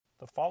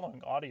The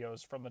following audio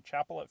is from the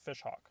Chapel at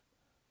Fishhawk.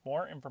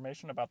 More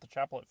information about the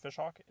Chapel at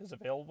Fishhawk is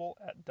available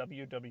at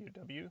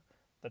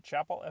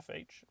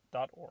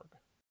www.thechapelfh.org.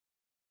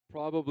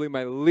 Probably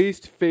my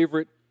least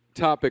favorite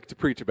topic to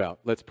preach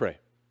about. Let's pray.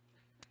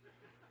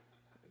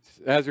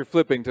 As you're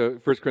flipping to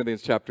 1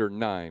 Corinthians chapter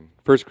 9,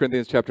 1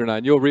 Corinthians chapter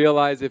 9, you'll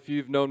realize if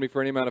you've known me for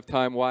any amount of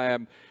time why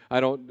I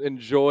don't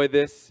enjoy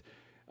this,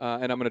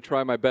 and I'm going to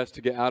try my best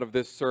to get out of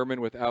this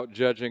sermon without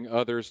judging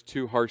others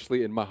too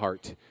harshly in my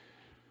heart.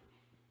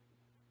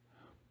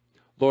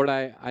 Lord,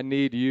 I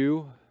need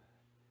you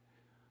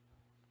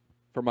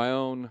for my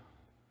own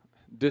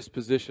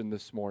disposition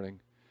this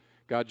morning.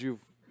 God,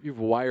 you've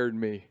wired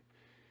me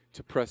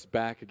to press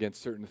back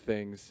against certain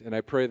things, and I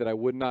pray that I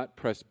would not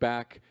press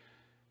back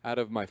out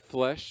of my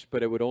flesh,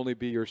 but it would only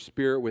be your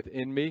Spirit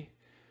within me.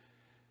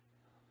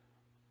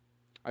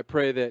 I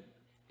pray that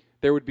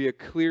there would be a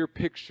clear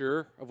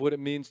picture of what it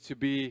means to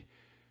be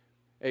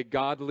a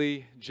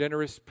godly,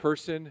 generous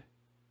person,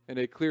 and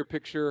a clear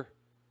picture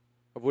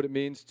of what it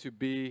means to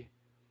be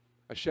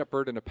a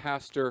shepherd and a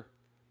pastor,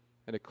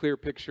 and a clear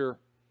picture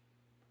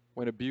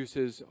when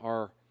abuses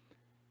are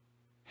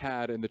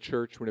had in the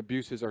church, when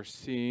abuses are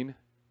seen.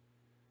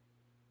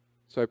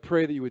 So I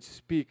pray that you would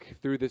speak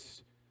through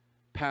this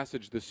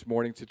passage this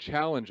morning to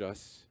challenge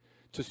us,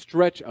 to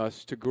stretch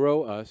us, to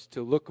grow us,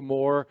 to look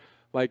more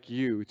like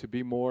you, to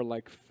be more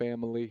like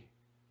family,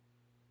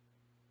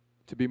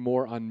 to be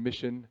more on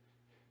mission,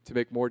 to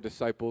make more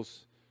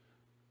disciples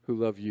who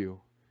love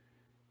you.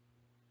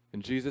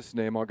 In Jesus'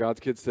 name, all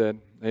God's kids said,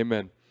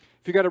 amen.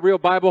 If you got a real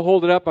Bible,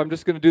 hold it up. I'm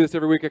just going to do this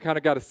every week. I kind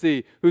of got to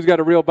see who's got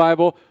a real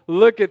Bible.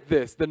 Look at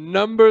this. The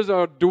numbers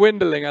are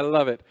dwindling. I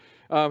love it.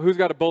 Who's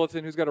got a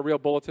bulletin? Who's got a real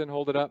bulletin?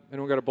 Hold it up.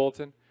 Anyone got a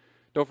bulletin?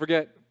 Don't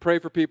forget, pray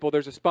for people.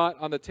 There's a spot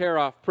on the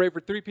tear-off. Pray for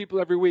 3 people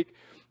every week.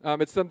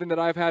 It's something that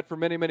I've had for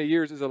many, many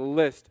years as a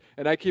list,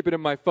 and I keep it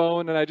in my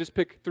phone, and I just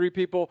pick 3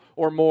 people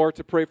or more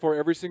to pray for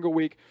every single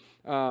week,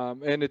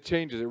 and it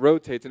changes. It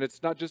rotates, and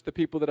it's not just the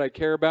people that I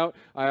care about.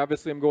 I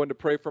obviously am going to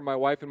pray for my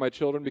wife and my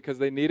children because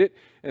they need it,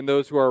 and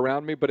those who are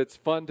around me, but it's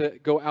fun to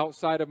go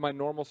outside of my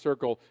normal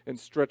circle and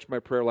stretch my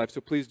prayer life, so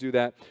please do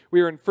that.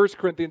 We are in 1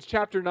 Corinthians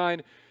chapter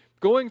 9,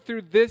 going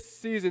through this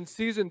season,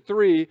 season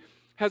 3,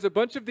 has a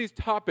bunch of these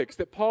topics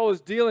that Paul is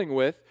dealing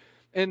with,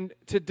 and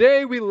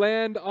today we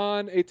land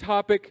on a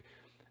topic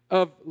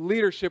of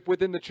leadership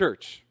within the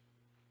church.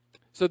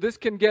 So this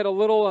can get a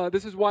little,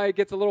 this is why it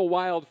gets a little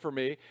wild for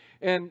me,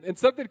 and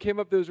something came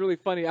up that was really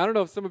funny. I don't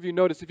know if some of you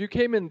noticed, if you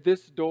came in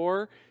this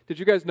door, did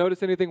you guys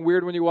notice anything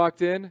weird when you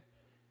walked in?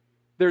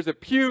 There's a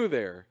pew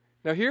there.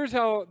 Now here's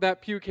how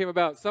that pew came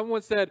about.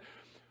 Someone said,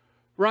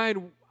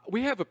 Ryan,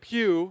 we have a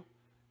pew,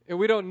 and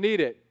we don't need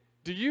it.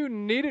 Do you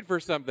need it for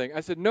something?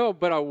 I said, no,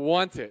 but I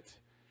want it.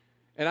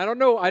 And I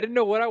didn't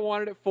know what I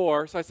wanted it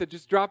for, so I said,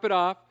 just drop it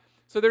off.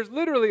 So there's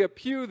literally a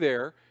pew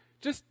there,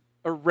 just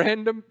a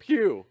random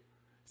pew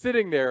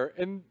sitting there.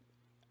 And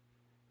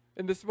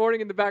this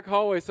morning in the back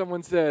hallway,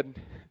 someone said,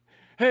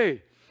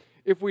 hey,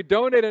 if we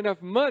donate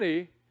enough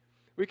money,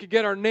 we could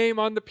get our name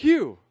on the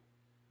pew.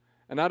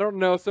 And I don't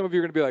know, some of you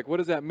are going to be like, what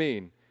does that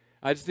mean?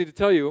 I just need to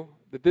tell you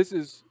that this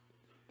is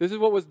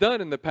what was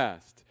done in the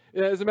past.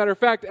 As a matter of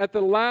fact, at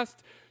the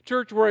last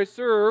church where I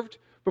served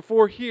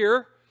before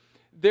here,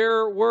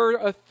 there were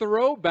a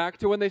throwback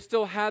to when they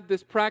still had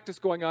this practice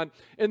going on.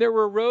 And there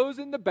were rows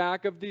in the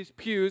back of these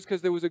pews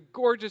because there was a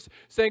gorgeous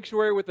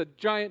sanctuary with a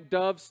giant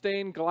dove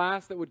stained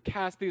glass that would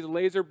cast these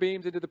laser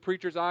beams into the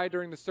preacher's eye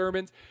during the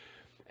sermons.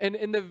 And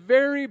in the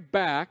very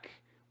back,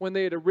 when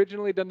they had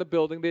originally done the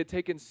building, they had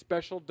taken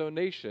special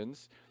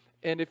donations.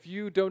 And if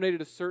you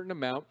donated a certain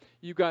amount,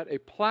 you got a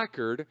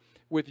placard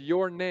with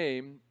your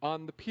name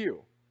on the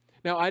pew.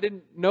 Now, I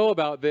didn't know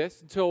about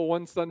this until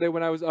one Sunday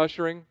when I was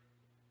ushering,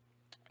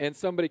 and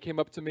somebody came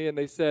up to me and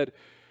they said,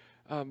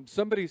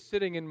 somebody's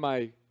sitting in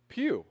my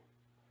pew.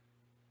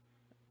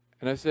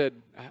 And I said,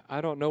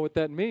 I don't know what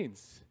that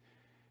means.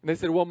 And they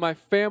said, well, my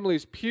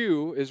family's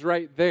pew is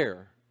right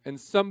there, and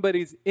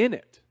somebody's in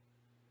it.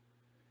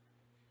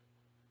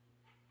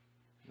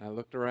 And I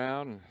looked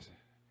around, and I said,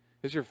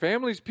 is your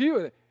family's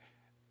pew?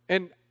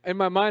 And in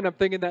my mind, I'm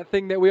thinking that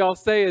thing that we all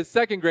say as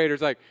second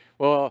graders, like,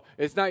 well,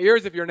 it's not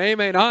yours if your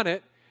name ain't on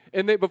it.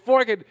 And before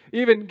I could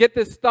even get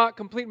this thought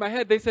complete in my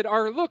head, they said,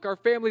 our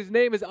family's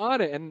name is on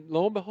it. And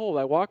lo and behold,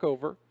 I walk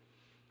over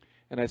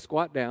and I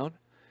squat down.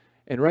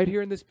 And right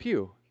here in this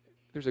pew,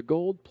 there's a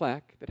gold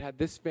plaque that had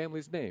this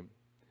family's name.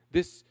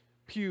 This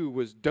pew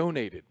was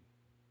donated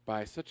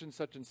by such and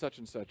such and such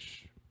and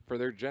such for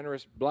their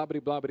generous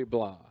blah-bitty, blah-bitty,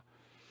 blah.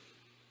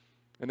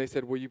 And they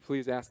said, will you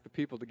please ask the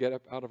people to get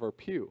up out of our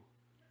pew?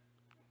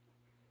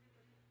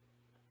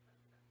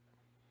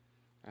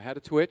 I had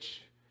a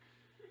twitch.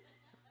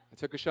 I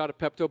took a shot of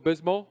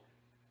Pepto-Bismol,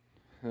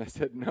 and I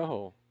said,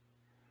 no.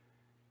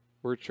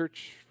 We're a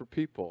church for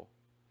people.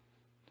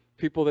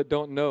 People that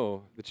don't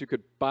know that you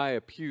could buy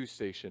a pew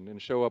station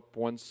and show up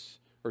once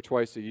or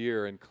twice a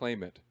year and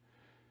claim it.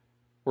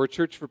 We're a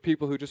church for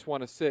people who just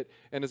want to sit.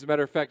 And as a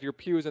matter of fact, your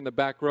pew is in the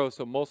back row,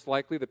 so most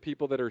likely the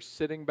people that are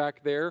sitting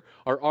back there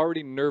are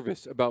already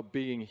nervous about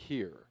being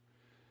here.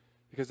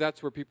 because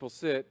that's where people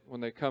sit when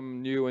they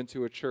come new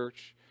into a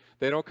church.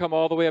 They don't come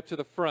all the way up to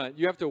the front.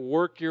 You have to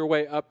work your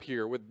way up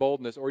here with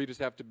boldness, or you just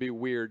have to be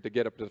weird to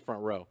get up to the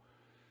front row.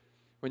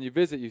 When you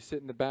visit, you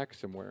sit in the back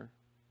somewhere.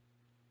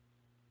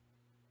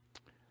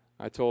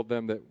 I told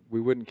them that we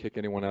wouldn't kick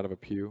anyone out of a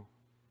pew.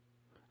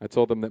 I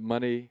told them that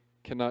money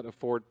cannot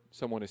afford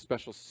someone a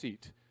special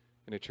seat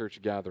in a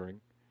church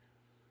gathering.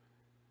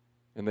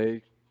 And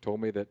they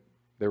told me that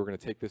they were going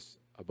to take this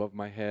above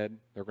my head.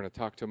 They were going to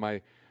talk to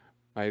my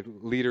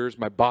leaders,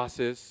 my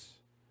bosses.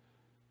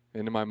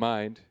 And in my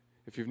mind,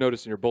 if you've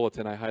noticed in your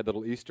bulletin, I hide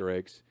little Easter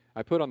eggs.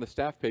 I put on the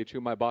staff page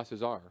who my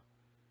bosses are.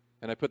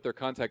 And I put their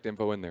contact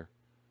info in there.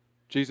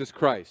 Jesus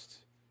Christ,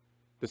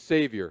 the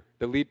Savior,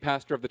 the lead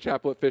pastor of the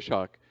chapel at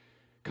Fishhawk.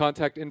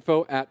 Contact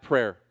info at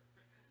prayer.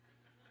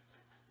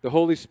 The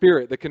Holy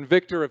Spirit, the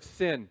convictor of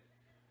sin,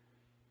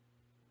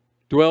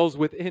 dwells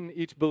within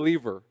each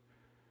believer.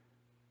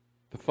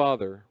 The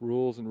Father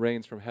rules and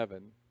reigns from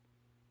heaven.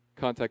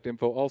 Contact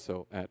info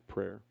also at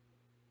prayer.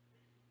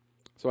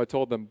 So I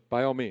told them,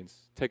 by all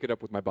means, take it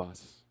up with my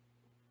boss.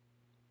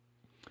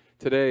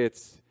 Today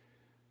it's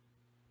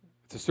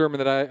a sermon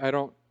that I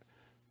don't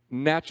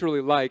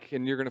naturally like,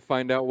 and you're going to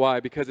find out why,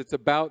 because it's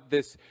about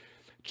this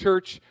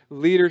church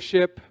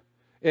leadership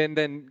and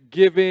then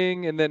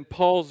giving, and then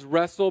Paul's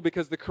wrestle,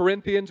 because the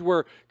Corinthians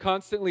were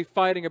constantly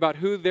fighting about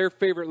who their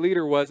favorite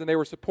leader was, and they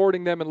were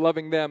supporting them and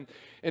loving them.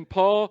 And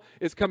Paul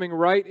is coming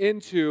right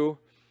into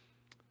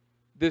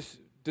this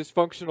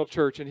dysfunctional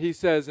church, and he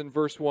says in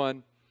verse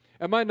 1,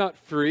 "Am I not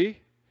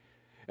free?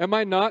 Am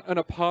I not an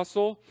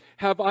apostle?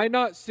 Have I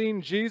not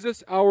seen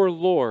Jesus our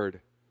Lord?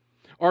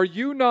 Are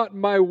you not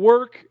my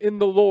work in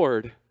the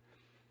Lord?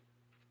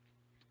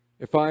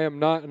 If I am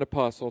not an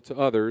apostle to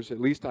others,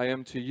 at least I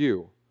am to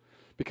you,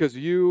 because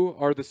you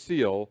are the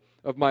seal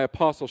of my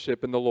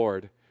apostleship in the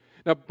Lord."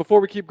 Now,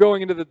 before we keep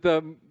going into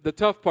the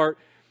tough part,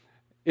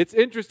 it's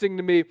interesting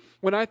to me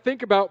when I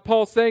think about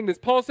Paul saying this.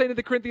 Paul saying to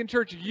the Corinthian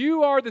church,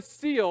 you are the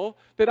seal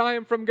that I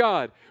am from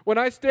God. When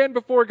I stand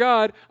before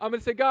God, I'm going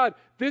to say, God,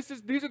 these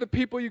are the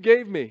people you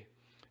gave me.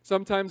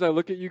 Sometimes I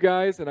look at you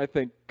guys and I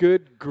think,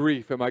 good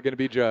grief, am I going to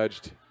be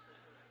judged?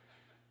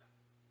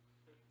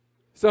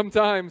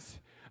 Sometimes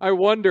I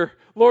wonder,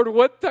 Lord,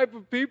 what type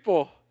of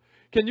people?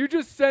 Can you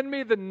just send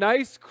me the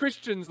nice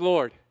Christians,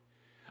 Lord?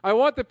 I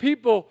want the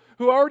people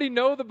who already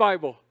know the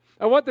Bible.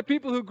 I want the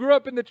people who grew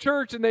up in the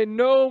church and they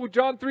know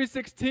John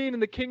 3:16 in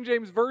the King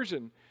James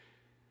Version.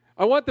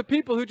 I want the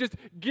people who just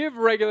give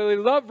regularly,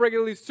 love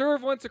regularly,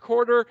 serve once a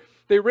quarter.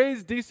 They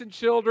raise decent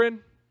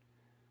children.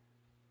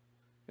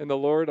 And the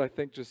Lord, I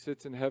think, just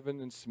sits in heaven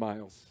and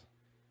smiles.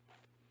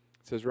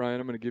 Says, Ryan,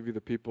 I'm going to give you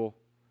the people.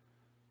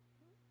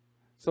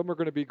 Some are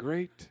going to be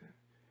great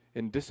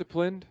and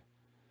disciplined.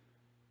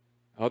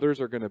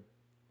 Others are going to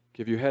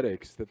give you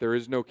headaches that there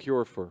is no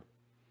cure for.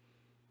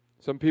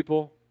 Some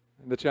people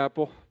in the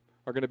chapel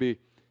are going to be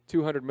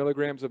 200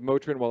 milligrams of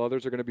Motrin, while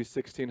others are going to be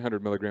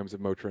 1,600 milligrams of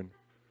Motrin.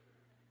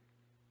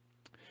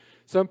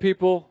 Some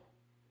people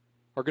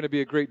are going to be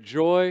a great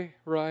joy,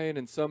 Ryan,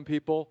 and some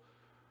people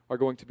are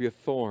going to be a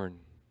thorn.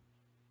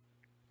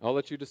 I'll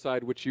let you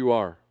decide which you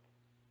are.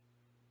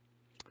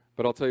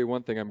 But I'll tell you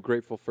one thing, I'm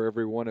grateful for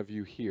every one of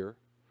you here.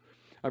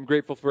 I'm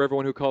grateful for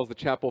everyone who calls the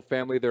chapel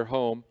family their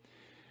home.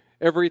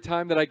 Every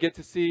time that I get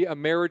to see a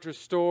marriage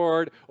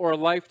restored or a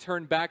life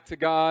turned back to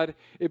God,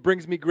 it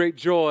brings me great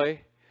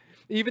joy.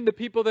 Even the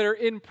people that are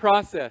in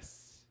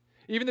process,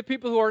 even the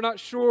people who are not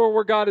sure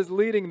where God is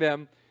leading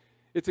them,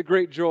 it's a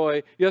great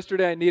joy.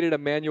 Yesterday I needed a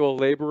manual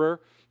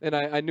laborer, and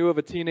I knew of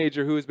a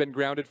teenager who has been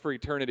grounded for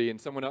eternity in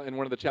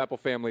one of the chapel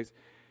families.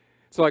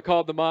 So I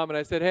called the mom and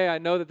I said, hey, I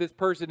know that this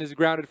person is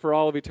grounded for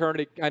all of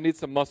eternity. I need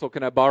some muscle.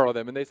 Can I borrow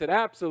them? And they said,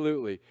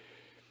 absolutely.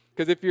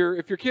 Because if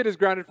your kid is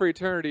grounded for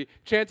eternity,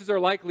 chances are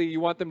likely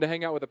you want them to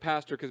hang out with a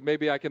pastor because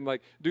maybe I can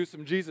do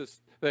some Jesus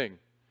thing.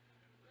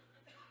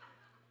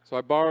 So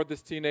I borrowed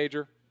this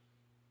teenager,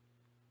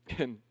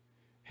 and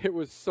it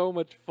was so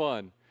much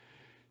fun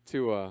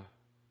to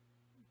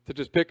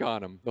just pick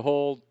on him the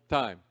whole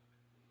time.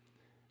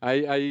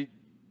 I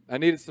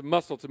needed some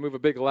muscle to move a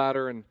big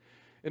ladder, and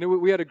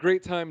we had a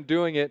great time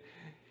doing it.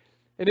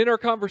 And in our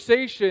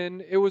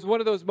conversation, it was one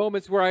of those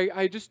moments where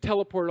I just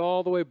teleported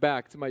all the way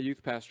back to my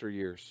youth pastor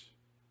years.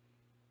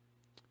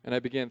 And I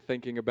began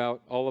thinking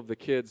about all of the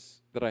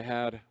kids that I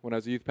had when I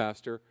was a youth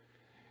pastor.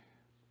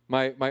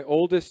 My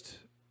oldest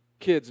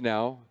kids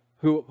now,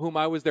 whom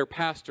I was their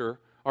pastor,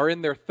 are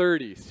in their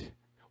 30s.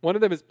 One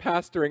of them is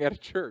pastoring at a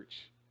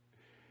church.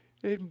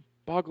 It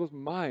boggles my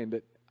mind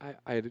that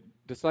I had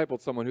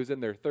discipled someone who's in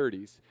their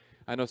 30s.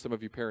 I know some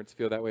of you parents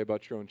feel that way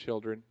about your own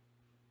children.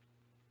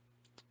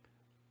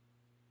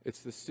 It's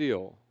the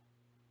seal.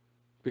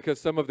 Because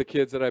some of the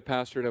kids that I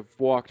pastored have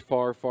walked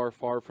far, far,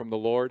 far from the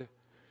Lord.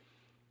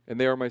 And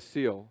they are my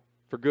seal.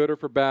 For good or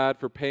for bad,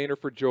 for pain or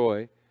for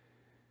joy.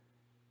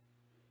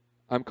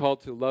 I'm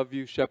called to love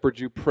you, shepherd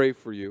you, pray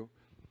for you.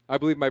 I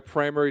believe my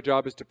primary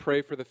job is to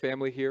pray for the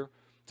family here,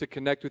 to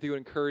connect with you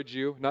and encourage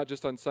you, not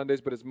just on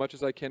Sundays, but as much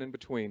as I can in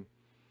between.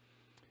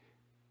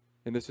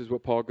 And this is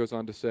what Paul goes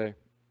on to say.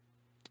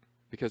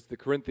 because the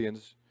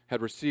Corinthians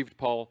had received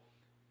Paul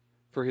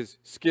for his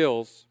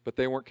skills, but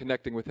they weren't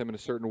connecting with him in a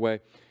certain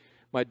way.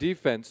 My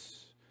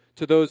defense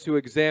to those who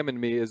examine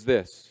me is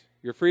this.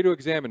 You're free to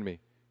examine me.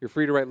 You're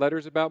free to write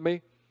letters about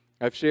me.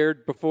 I've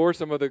shared before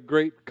some of the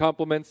great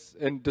compliments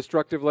and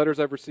destructive letters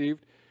I've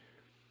received.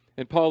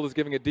 And Paul is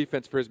giving a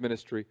defense for his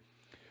ministry.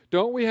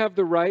 Don't we have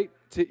the right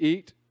to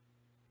eat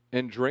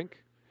and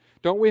drink?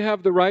 Don't we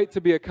have the right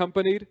to be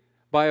accompanied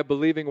by a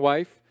believing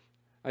wife?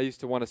 I used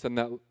to want to send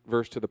that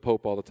verse to the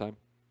Pope all the time,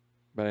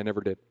 but I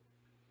never did.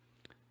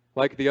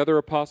 Like the other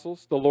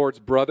apostles, the Lord's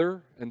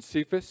brother and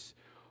Cephas?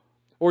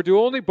 Or do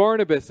only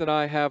Barnabas and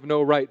I have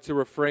no right to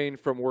refrain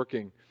from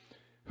working?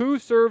 Who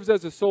serves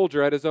as a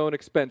soldier at his own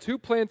expense? Who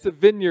plants a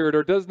vineyard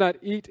or does not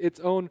eat its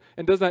own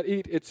and does not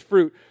eat its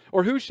fruit?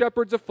 Or who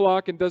shepherds a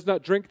flock and does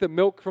not drink the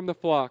milk from the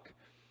flock?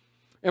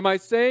 Am I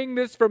saying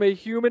this from a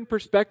human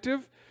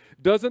perspective?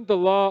 Doesn't the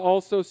law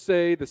also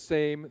say the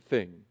same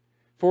thing?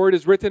 For it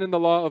is written in the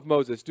law of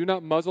Moses, do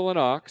not muzzle an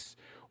ox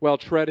while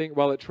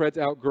it treads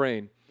out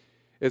grain.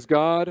 Is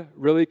God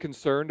really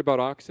concerned about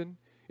oxen?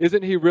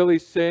 Isn't he really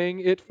saying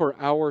it for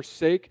our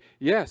sake?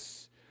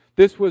 Yes,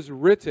 this was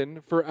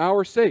written for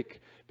our sake,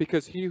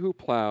 because he who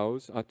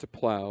plows ought to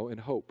plow in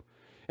hope,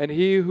 and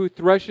he who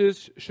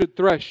threshes should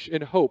thresh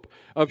in hope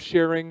of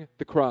sharing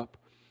the crop.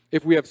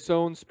 If we have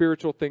sown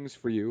spiritual things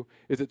for you,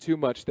 is it too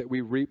much that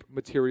we reap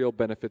material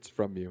benefits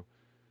from you?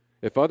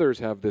 If others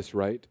have this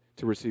right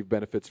to receive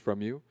benefits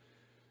from you,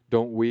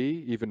 don't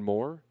we even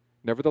more?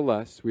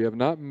 Nevertheless, we have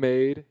not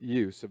made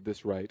use of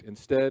this right.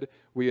 Instead,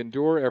 we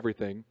endure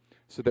everything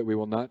so that we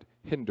will not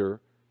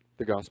hinder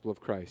the gospel of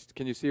Christ.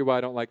 Can you see why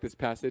I don't like this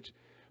passage?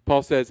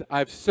 Paul says,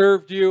 I've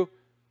served you.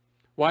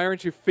 Why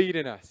aren't you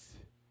feeding us?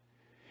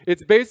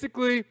 It's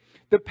basically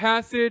the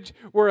passage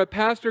where a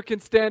pastor can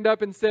stand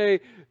up and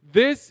say,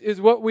 this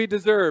is what we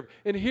deserve.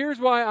 And here's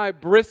why I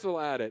bristle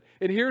at it.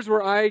 And here's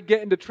where I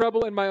get into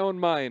trouble in my own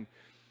mind.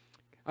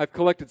 I've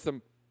collected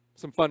some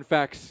fun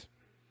facts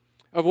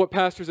of what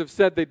pastors have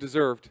said they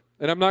deserved.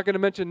 And I'm not going to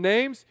mention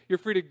names. You're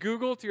free to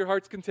Google to your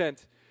heart's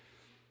content.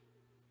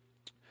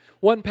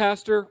 One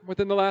pastor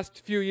within the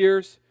last few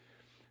years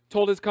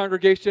told his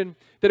congregation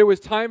that it was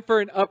time for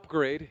an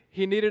upgrade.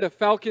 He needed a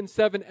Falcon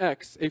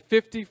 7X, a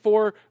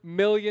 $54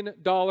 million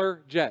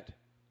jet.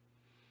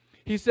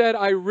 He said,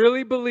 I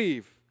really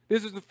believe,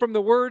 this is from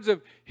the words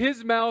of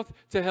his mouth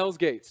to Hell's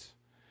Gates,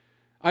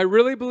 I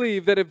really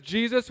believe that if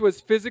Jesus was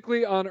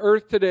physically on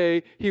earth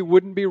today, he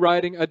wouldn't be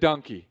riding a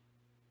donkey.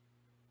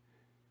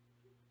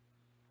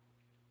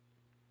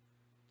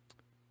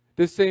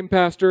 This same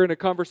pastor, in a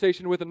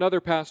conversation with another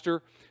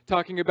pastor,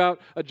 talking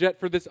about a jet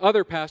for this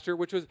other pastor,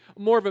 which was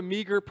more of a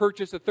meager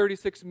purchase, a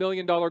 $36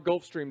 million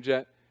Gulfstream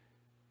jet.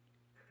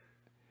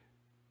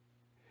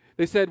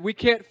 They said, we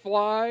can't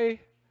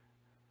fly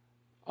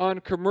on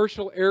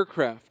commercial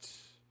aircrafts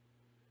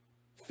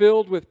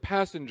filled with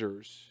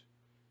passengers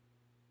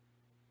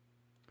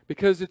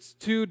because it's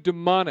too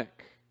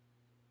demonic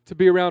to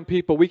be around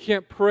people. We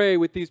can't pray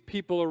with these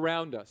people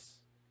around us.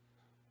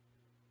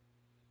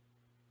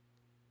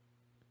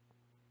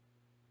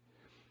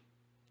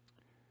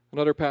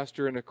 Another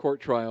pastor in a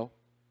court trial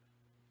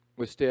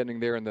was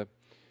standing there, and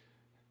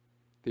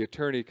the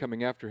attorney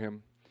coming after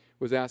him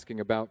was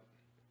asking about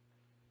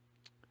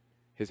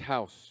his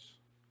house,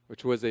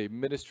 which was a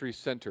ministry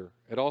center.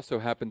 It also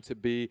happened to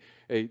be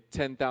a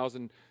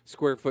 10,000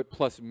 square foot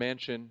plus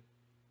mansion.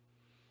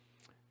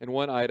 And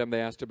one item they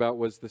asked about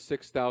was the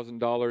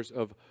 $6,000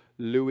 of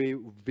Louis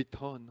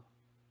Vuitton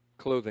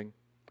clothing.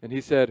 And he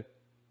said,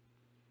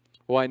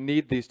 well, I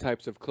need these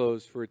types of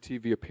clothes for a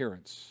TV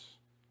appearance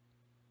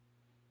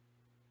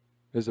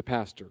as a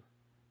pastor.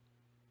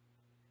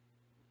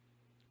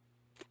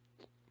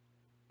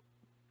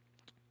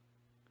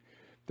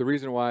 The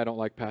reason why I don't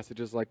like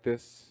passages like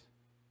this,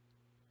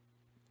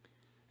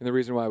 and the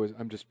reason why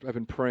I've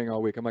been praying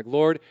all week. I'm like,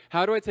 Lord,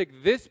 how do I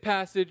take this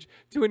passage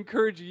to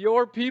encourage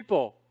your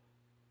people?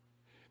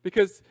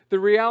 Because the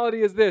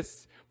reality is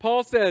this.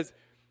 Paul says,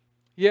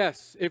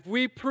 yes, if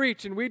we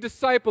preach and we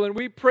disciple and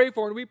we pray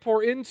for and we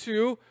pour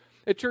into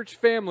a church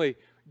family,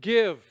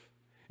 give.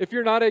 If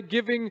you're not a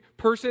giving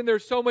person,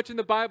 there's so much in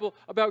the Bible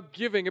about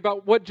giving,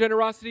 about what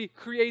generosity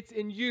creates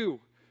in you,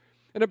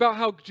 and about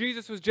how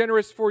Jesus was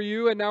generous for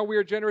you and now we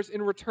are generous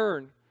in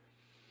return.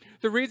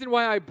 The reason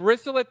why I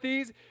bristle at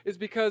these is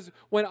because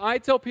when I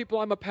tell people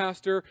I'm a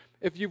pastor,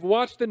 if you've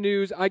watched the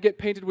news, I get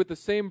painted with the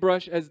same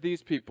brush as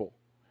these people.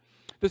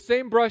 The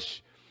same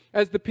brush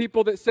as the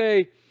people that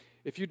say,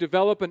 if you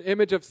develop an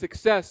image of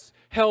success,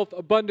 health,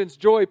 abundance,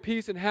 joy,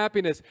 peace, and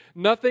happiness,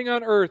 nothing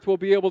on earth will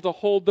be able to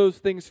hold those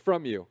things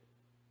from you.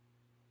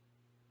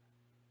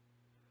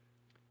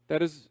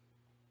 That is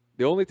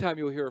the only time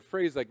you'll hear a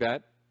phrase like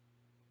that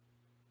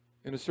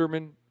in a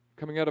sermon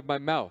coming out of my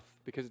mouth,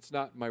 because it's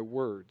not my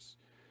words.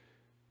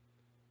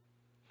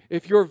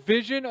 If your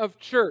vision of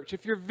church,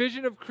 if your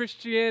vision of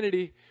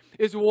Christianity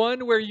is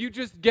one where you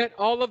just get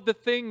all of the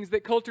things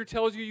that culture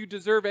tells you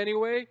deserve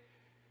anyway,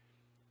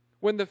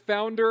 when the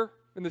founder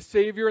and the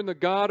Savior and the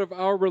God of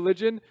our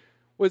religion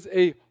was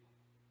a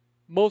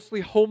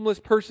mostly homeless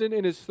person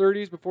in his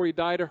 30s before he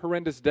died a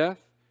horrendous death,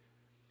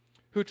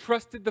 who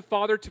trusted the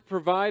Father to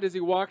provide as he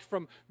walked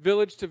from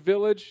village to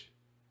village.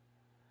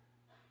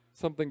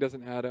 Something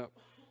doesn't add up.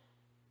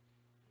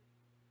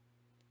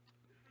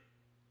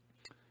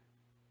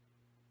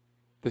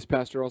 This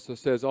pastor also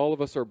says, all of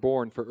us are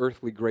born for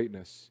earthly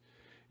greatness.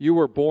 You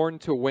were born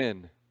to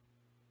win.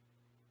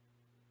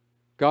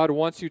 God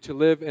wants you to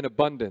live in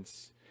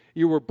abundance.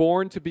 You were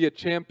born to be a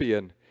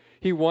champion.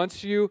 He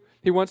wants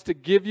to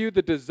give you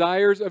the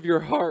desires of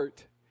your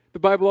heart. The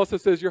Bible also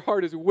says your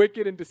heart is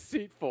wicked and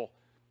deceitful.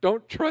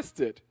 Don't trust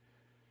it.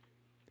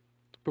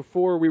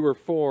 Before we were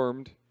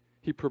formed,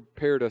 He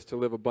prepared us to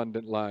live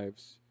abundant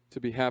lives, to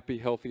be happy,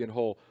 healthy, and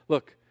whole.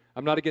 Look,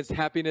 I'm not against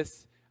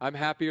happiness. I'm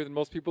happier than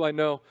most people I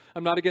know.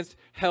 I'm not against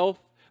health.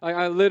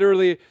 I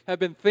literally have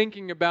been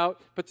thinking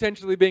about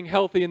potentially being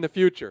healthy in the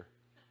future.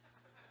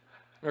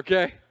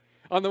 Okay?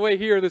 On the way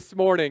here this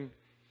morning,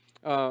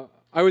 I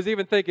was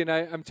even thinking,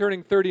 I'm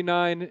turning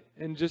 39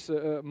 in just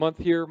a month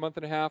here, month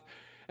and a half,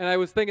 and I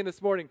was thinking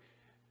this morning,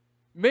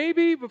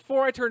 maybe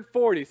before I turn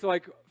 40, so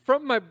like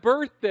from my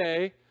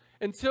birthday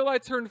until I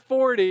turn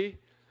 40,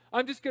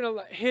 I'm just going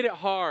to hit it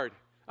hard.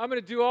 I'm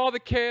going to do all the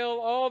kale,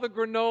 all the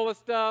granola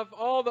stuff,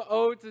 all the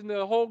oats and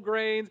the whole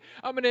grains.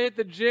 I'm going to hit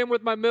the gym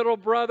with my middle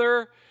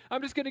brother.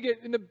 I'm just going to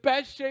get in the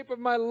best shape of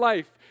my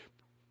life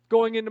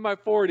going into my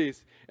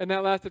 40s. And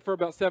that lasted for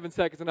about 7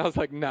 seconds, and I was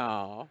like,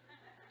 no,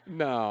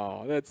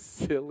 that's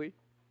silly.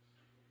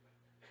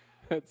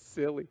 That's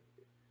silly.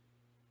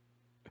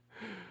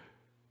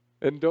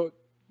 And don't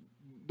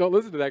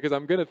listen to that, because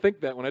I'm going to think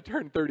that when I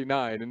turn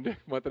 39 in a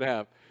month and a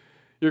half.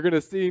 You're going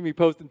to see me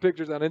posting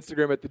pictures on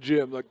Instagram at the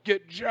gym, like,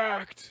 get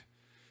jacked.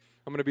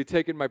 I'm going to be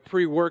taking my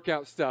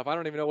pre-workout stuff. I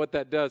don't even know what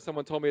that does.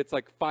 Someone told me it's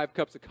like 5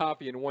 cups of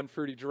coffee and 1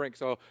 fruity drink,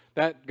 so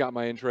that got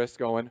my interest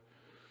going.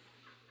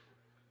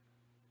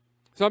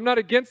 So I'm not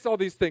against all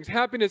these things,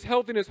 happiness,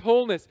 healthiness,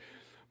 wholeness.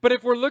 But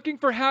if we're looking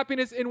for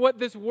happiness in what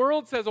this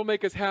world says will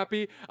make us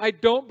happy, I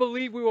don't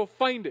believe we will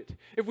find it.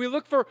 If we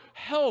look for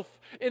health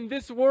in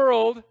this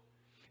world,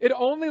 it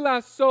only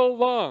lasts so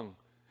long.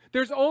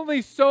 There's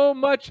only so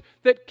much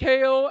that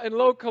kale and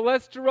low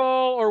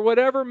cholesterol or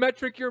whatever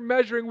metric you're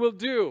measuring will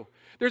do.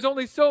 There's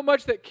only so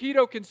much that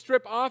keto can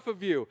strip off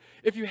of you.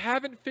 If you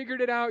haven't figured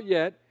it out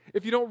yet,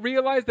 if you don't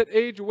realize that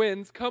age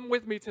wins, come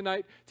with me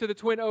tonight to the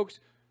Twin Oaks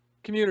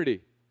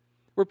community,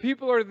 where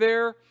people are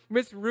there.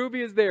 Miss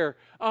Ruby is there,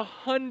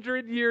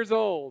 100 years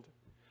old.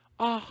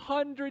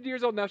 100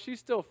 years old. Now, she's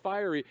still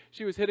fiery.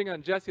 She was hitting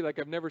on Jesse like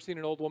I've never seen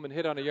an old woman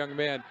hit on a young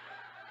man.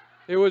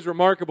 It was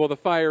remarkable, the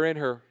fire in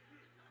her.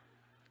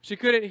 She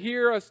couldn't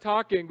hear us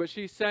talking, but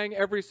she sang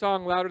every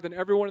song louder than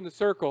everyone in the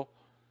circle.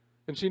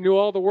 And she knew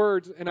all the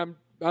words, and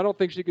I don't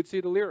think she could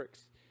see the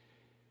lyrics.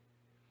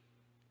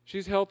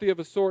 She's healthy of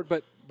a sort,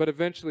 but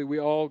eventually we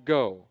all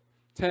go.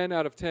 10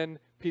 out of 10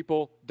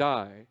 people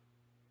die.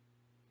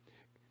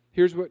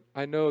 Here's what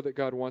I know that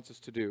God wants us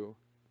to do.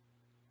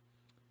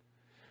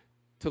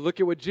 To look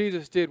at what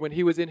Jesus did when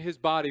He was in His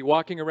body,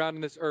 walking around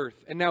in this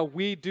earth. And now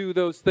we do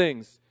those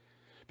things.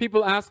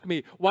 People ask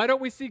me, why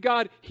don't we see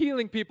God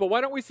healing people?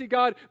 Why don't we see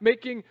God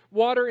making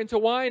water into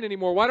wine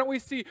anymore? Why don't we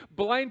see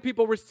blind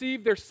people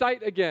receive their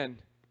sight again?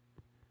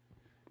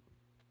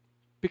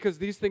 Because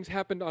these things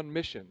happened on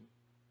mission,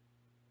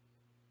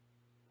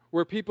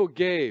 where people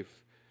gave,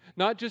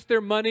 not just their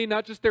money,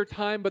 not just their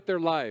time, but their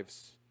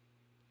lives.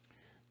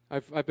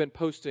 I've been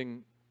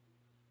posting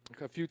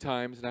a few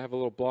times, and I have a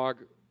little blog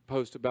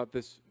post about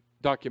this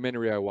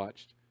documentary I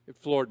watched. It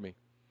floored me.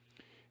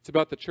 It's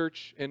about the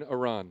church in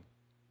Iran.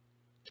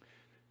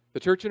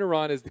 The church in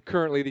Iran is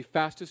currently the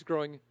fastest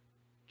growing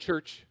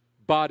church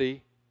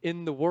body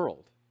in the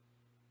world.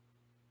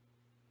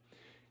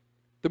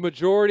 The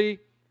majority,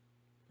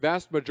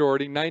 vast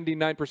majority,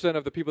 99%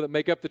 of the people that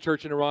make up the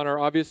church in Iran are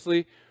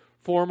obviously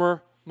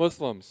former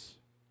Muslims.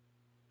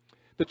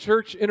 The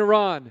church in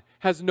Iran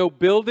has no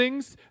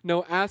buildings,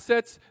 no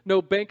assets,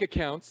 no bank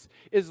accounts,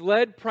 is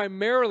led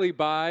primarily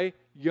by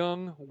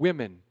young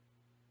women.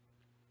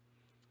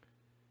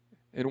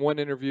 In one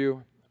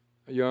interview,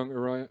 a young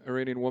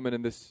Iranian woman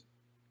in this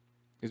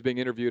is being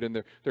interviewed,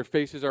 and their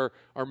faces are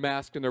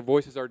masked and their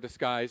voices are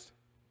disguised.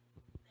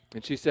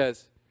 And she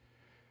says,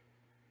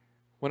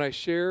 when I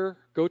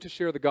go to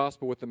share the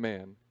gospel with a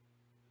man,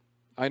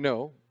 I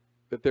know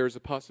that there is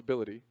a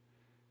possibility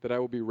that I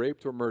will be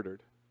raped or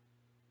murdered.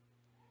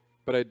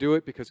 But I do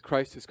it because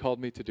Christ has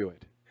called me to do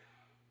it.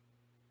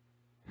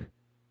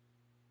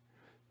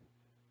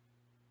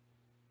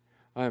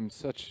 I am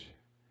such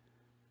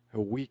a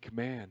weak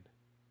man,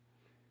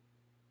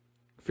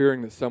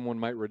 fearing that someone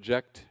might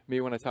reject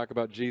me when I talk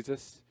about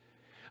Jesus.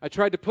 I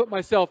tried to put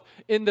myself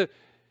in the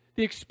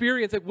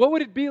experience, like what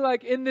would it be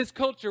like in this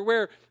culture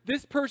where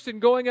this person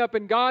going up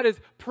and God is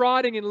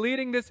prodding and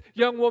leading this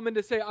young woman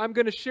to say, I'm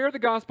going to share the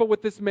gospel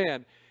with this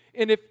man.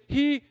 And if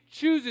he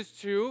chooses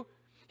to,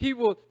 he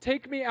will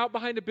take me out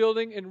behind a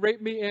building and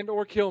rape me and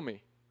or kill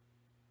me.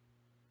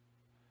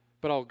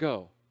 But I'll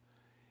go.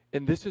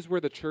 And this is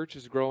where the church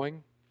is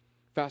growing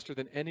faster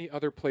than any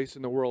other place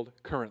in the world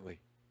currently.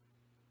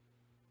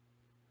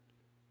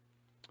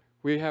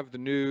 We have the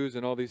news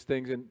and all these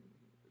things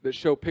that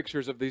show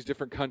pictures of these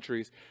different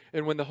countries.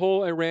 And when the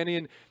whole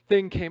Iranian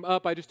thing came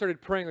up, I just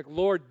started praying, like,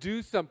 Lord,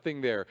 do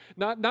something there.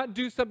 Not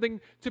do something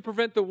to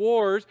prevent the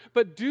wars,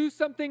 but do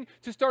something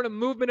to start a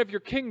movement of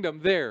your kingdom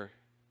there.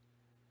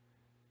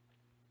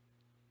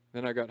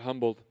 Then I got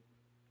humbled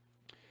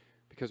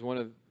because one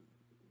of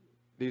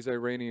these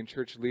Iranian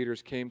church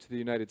leaders came to the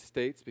United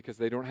States because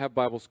they don't have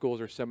Bible schools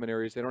or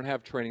seminaries. They don't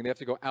have training. They have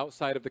to go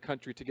outside of the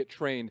country to get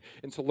trained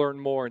and to learn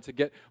more and to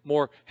get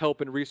more help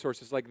and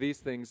resources like these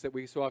things that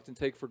we so often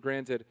take for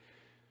granted.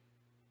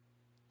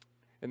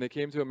 And they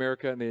came to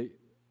America and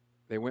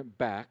they went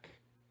back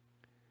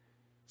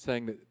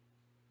saying that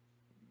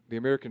the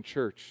American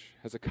church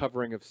has a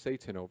covering of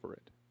Satan over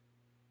it.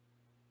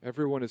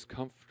 Everyone is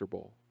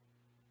comfortable.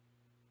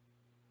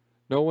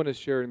 No one is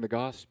sharing the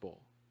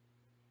gospel.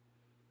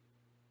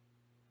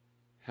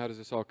 How does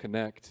this all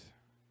connect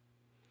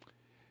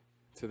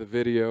to the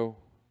video,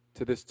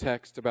 to this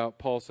text about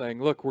Paul saying,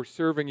 look, we're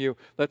serving you.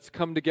 Let's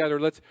come together.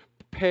 Let's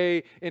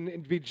pay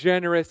and be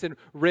generous and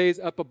raise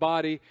up a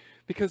body.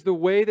 Because the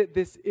way that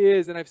this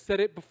is, and I've said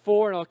it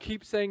before and I'll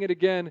keep saying it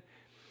again,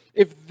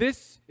 if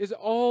this is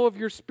all of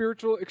your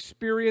spiritual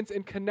experience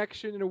and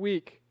connection in a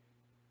week,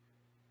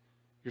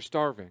 you're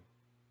starving.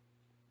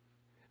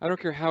 I don't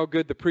care how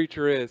good the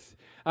preacher is.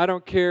 I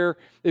don't care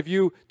if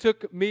you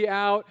took me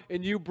out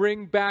and you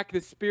bring back the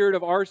spirit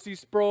of R.C.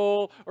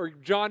 Sproul or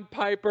John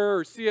Piper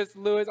or C.S.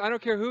 Lewis. I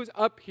don't care who's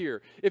up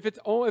here. If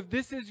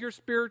this is your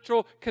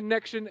spiritual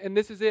connection and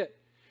this is it.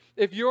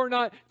 If you're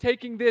not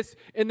taking this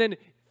and then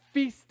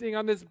feasting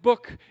on this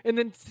book and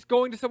then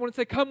going to someone and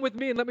say, come with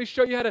me and let me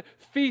show you how to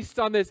feast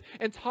on this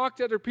and talk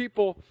to other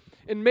people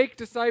and make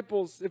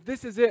disciples. If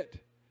this is it,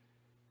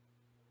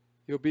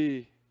 you'll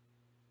be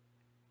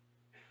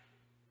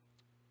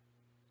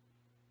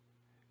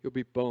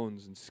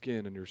bones and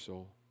skin in your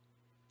soul.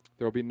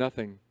 There will be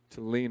nothing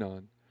to lean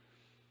on.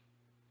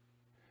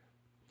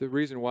 The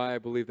reason why I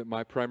believe that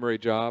my primary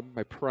job,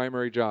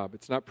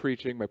 it's not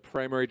preaching. My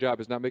primary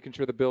job is not making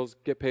sure the bills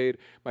get paid.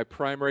 My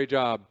primary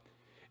job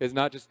is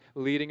not just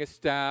leading a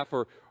staff,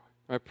 or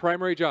my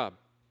primary job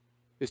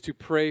is to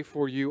pray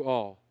for you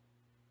all.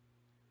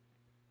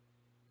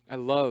 I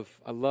love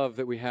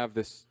that we have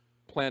this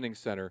planning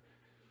center.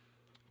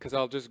 Because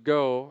I'll just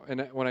go,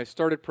 and when I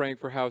started praying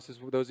for houses,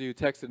 those of you who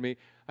texted me,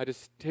 I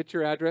just hit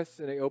your address,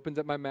 and it opens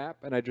up my map,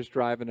 and I just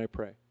drive and I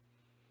pray.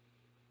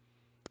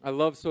 I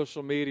love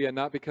social media,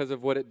 not because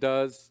of what it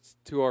does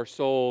to our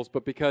souls,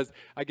 but because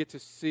I get to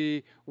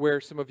see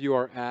where some of you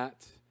are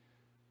at.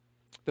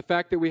 The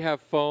fact that we have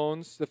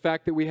phones, the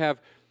fact that we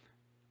have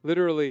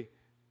literally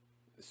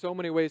so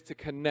many ways to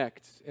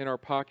connect in our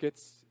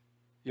pockets,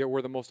 yet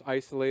we're the most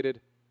isolated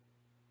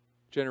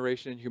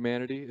generation in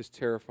humanity, is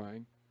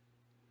terrifying.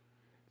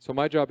 So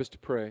my job is to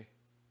pray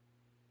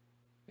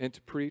and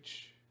to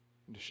preach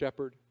and to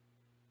shepherd.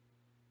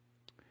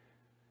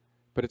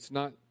 But it's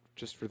not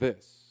just for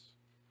this.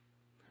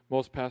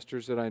 Most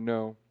pastors that I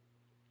know,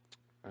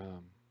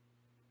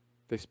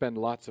 they spend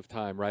lots of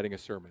time writing a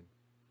sermon.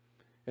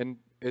 And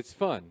it's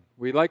fun.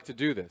 We like to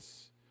do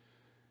this.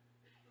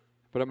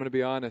 But I'm going to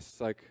be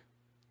honest,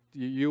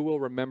 you will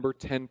remember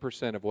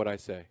 10% of what I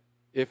say,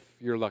 if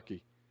you're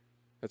lucky.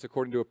 That's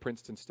according to a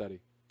Princeton study.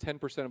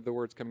 10% of the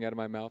words coming out of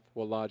my mouth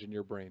will lodge in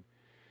your brain,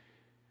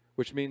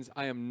 which means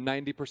I am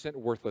 90%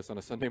 worthless on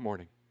a Sunday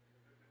morning.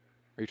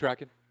 Are you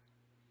tracking?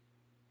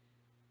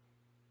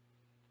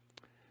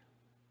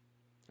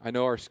 I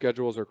know our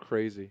schedules are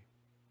crazy.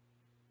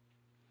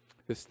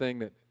 This thing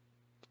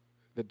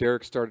that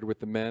Derek started with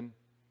the men,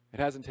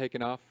 it hasn't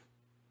taken off.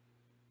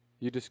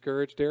 You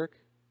discouraged, Derek?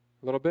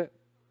 A little bit?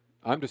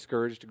 I'm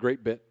discouraged a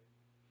great bit.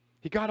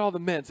 He got all the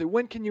men, say,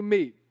 when can you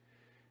meet?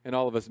 And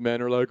all of us men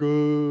are like,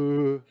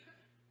 oh,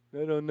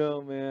 I don't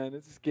know, man.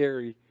 It's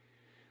scary.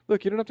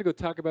 Look, you don't have to go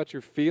talk about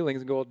your feelings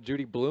and go all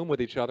Judy Blume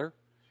with each other.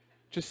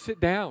 Just sit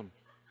down.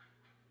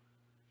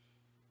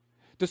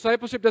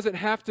 Discipleship doesn't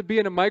have to be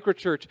in a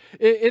microchurch.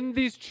 In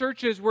these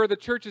churches where the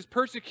church is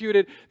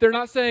persecuted, they're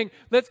not saying,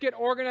 let's get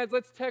organized,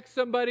 let's text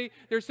somebody.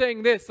 They're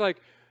saying this, like,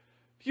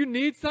 if you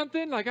need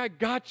something, I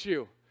got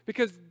you.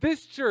 Because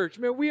this church,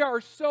 man, we are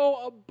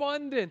so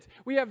abundant.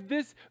 We have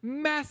this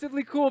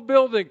massively cool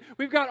building.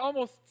 We've got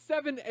almost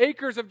 7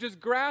 acres of just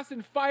grass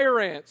and fire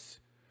ants.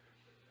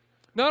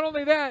 Not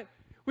only that,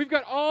 we've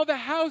got all the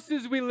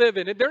houses we live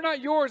in. And they're not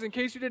yours, in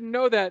case you didn't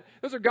know that.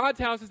 Those are God's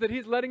houses that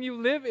He's letting you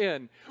live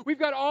in. We've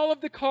got all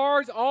of the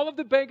cars, all of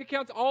the bank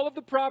accounts, all of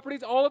the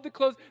properties, all of the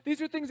clothes.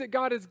 These are things that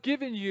God has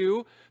given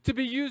you to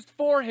be used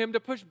for Him, to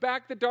push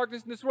back the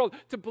darkness in this world,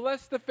 to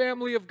bless the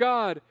family of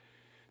God,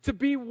 to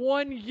be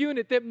one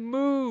unit that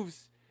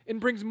moves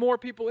and brings more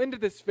people into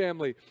this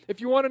family.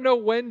 If you want to know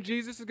when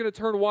Jesus is going to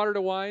turn water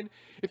to wine,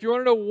 if you want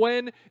to know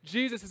when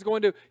Jesus is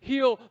going to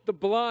heal the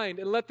blind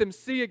and let them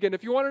see again,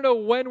 if you want to know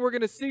when we're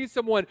going to see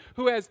someone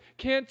who has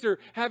cancer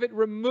have it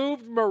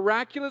removed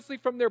miraculously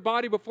from their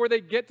body before they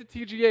get to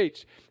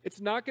TGH,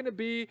 it's not going to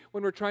be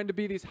when we're trying to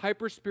be these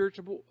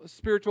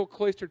spiritual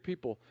cloistered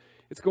people.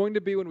 It's going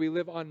to be when we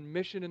live on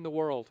mission in the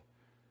world.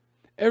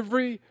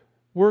 Every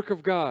work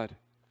of God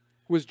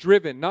was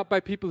driven not by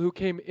people who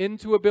came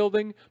into a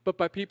building, but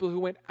by people who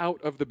went out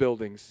of the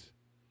buildings.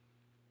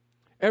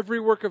 Every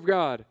work of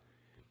God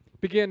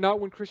began not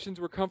when Christians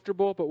were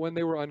comfortable, but when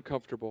they were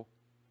uncomfortable.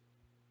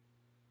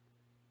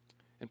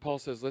 And Paul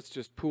says, let's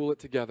just pool it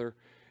together.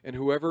 And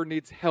whoever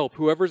needs help,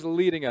 whoever's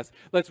leading us,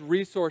 let's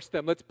resource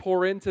them. Let's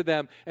pour into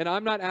them. And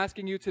I'm not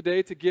asking you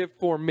today to give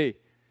for me.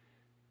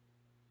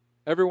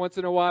 Every once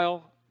in a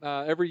while,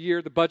 every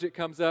year, the budget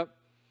comes up.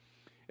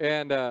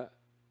 And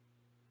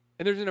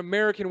there's an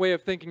American way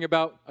of thinking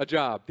about a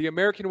job. The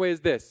American way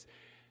is this.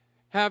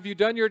 Have you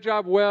done your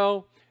job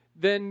well?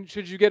 Then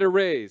should you get a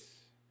raise?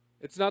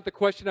 It's not the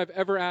question I've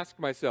ever asked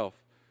myself.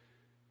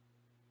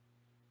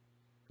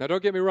 Now,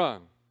 don't get me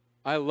wrong.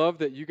 I love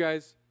that you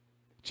guys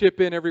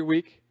chip in every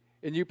week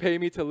and you pay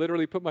me to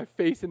literally put my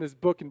face in this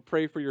book and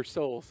pray for your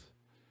souls.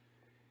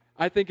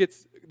 I think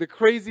it's the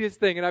craziest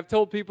thing, and I've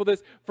told people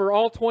this for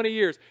all 20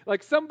 years.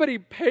 Like, somebody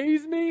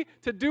pays me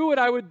to do what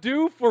I would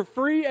do for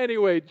free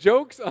anyway.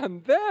 Joke's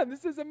on them.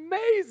 This is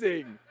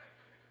amazing.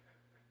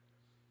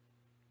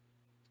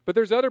 But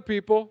there's other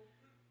people.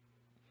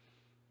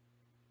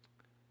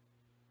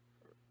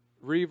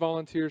 Ree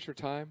volunteers her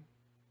time.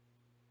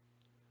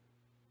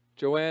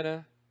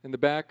 Joanna in the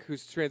back,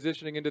 who's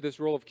transitioning into this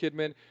role of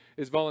Kidman,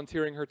 is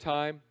volunteering her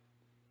time.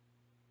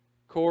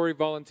 Corey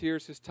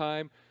volunteers his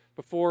time.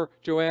 Before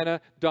Joanna,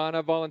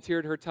 Donna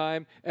volunteered her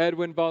time.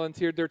 Edwin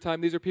volunteered their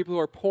time. These are people who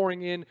are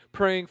pouring in,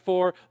 praying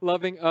for,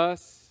 loving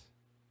us.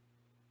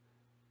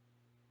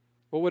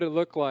 What would it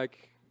look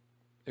like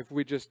if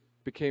we just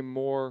became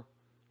more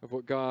of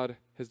what God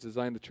has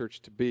designed the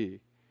church to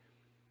be?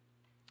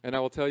 And I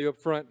will tell you up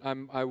front,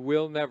 I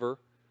will never,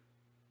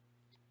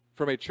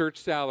 from a church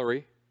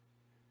salary,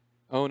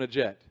 own a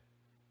jet.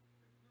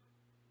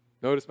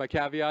 Notice my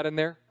caveat in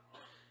there?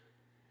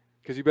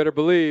 Because you better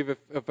believe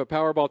if a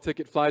Powerball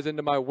ticket flies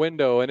into my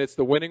window and it's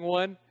the winning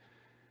one,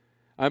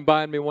 I'm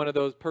buying me one of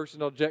those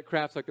personal jet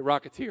crafts like the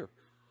Rocketeer.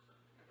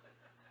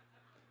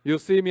 You'll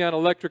see me on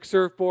electric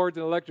surfboards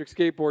and electric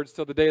skateboards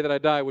till the day that I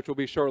die, which will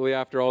be shortly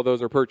after all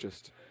those are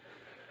purchased.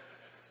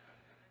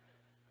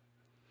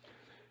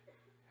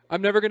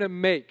 I'm never going to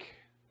make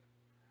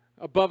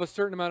above a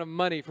certain amount of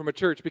money from a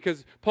church,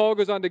 because Paul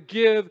goes on to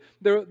give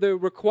the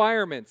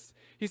requirements.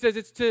 He says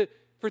it's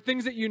for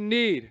things that you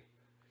need: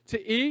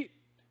 to eat,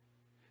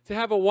 to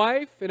have a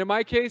wife, and in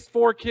my case,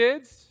 4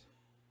 kids,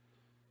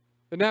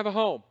 and to have a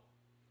home.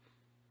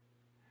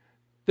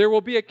 There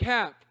will be a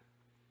cap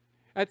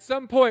at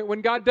some point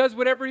when God does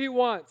whatever he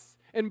wants.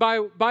 And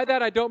by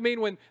that, I don't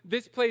mean when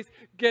this place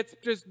gets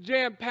just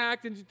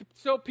jam-packed and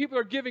so people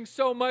are giving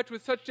so much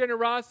with such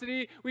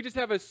generosity, we just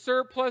have a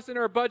surplus in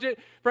our budget.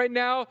 Right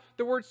now,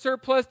 the word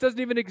surplus doesn't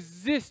even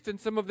exist in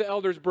some of the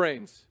elders'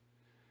 brains.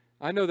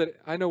 I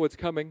know what's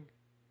coming.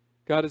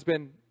 God has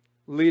been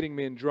leading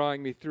me and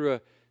drawing me through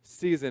a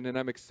season, and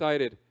I'm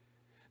excited.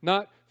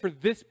 Not for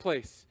this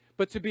place,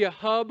 but to be a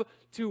hub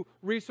to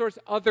resource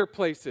other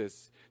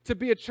places, to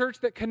be a church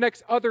that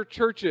connects other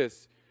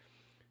churches.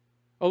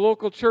 A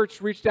local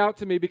church reached out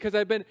to me because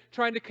I've been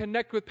trying to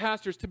connect with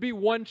pastors to be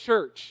one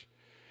church.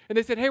 And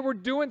they said, hey, we're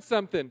doing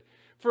something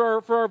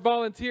for our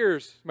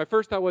volunteers. My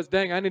first thought was,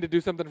 dang, I need to do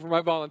something for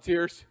my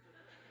volunteers.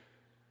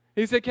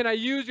 He said, can I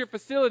use your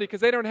facility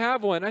because they don't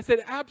have one? I said,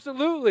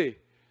 absolutely.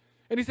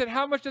 And he said,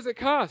 how much does it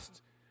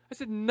cost? I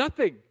said,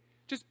 nothing.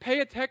 Just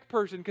pay a tech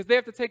person because they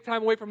have to take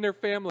time away from their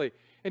family.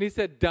 And he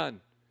said, done. And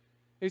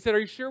he said, are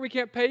you sure we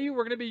can't pay you?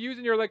 We're going to be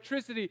using your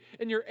electricity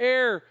and your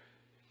air.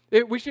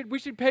 We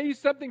should pay you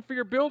something for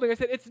your building. I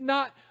said, it's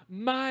not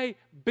my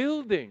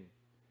building.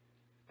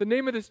 The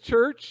name of this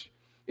church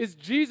is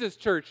Jesus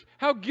Church.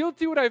 How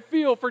guilty would I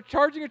feel for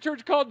charging a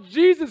church called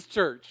Jesus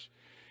Church?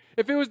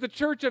 If it was the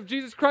Church of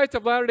Jesus Christ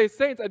of Latter-day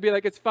Saints, I'd be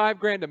like, it's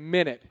 $5,000 a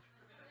minute.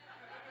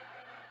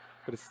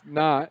 But it's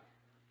not.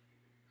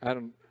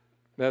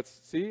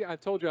 See, I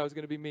told you I was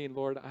going to be mean,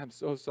 Lord. I'm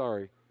so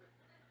sorry.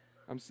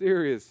 I'm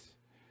serious.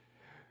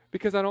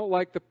 Because I don't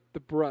like the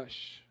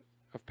brush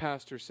of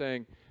pastors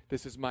saying,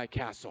 this is my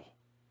castle.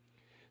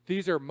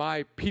 These are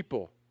my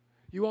people.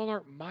 You all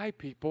aren't my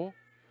people.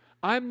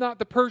 I'm not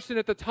the person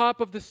at the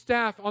top of the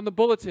staff on the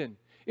bulletin.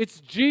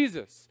 It's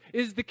Jesus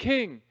is the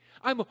King.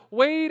 I'm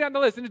way down the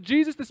list. And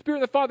Jesus, the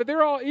Spirit, the Father,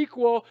 they're all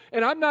equal.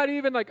 And I'm not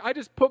even like, I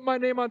just put my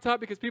name on top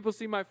because people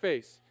see my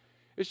face.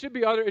 It should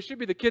be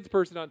the kids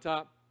person on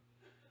top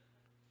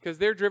because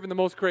they're driven the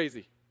most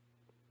crazy.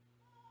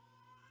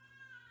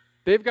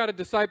 They've got to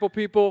disciple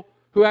people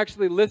who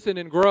actually listen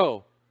and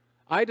grow.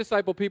 I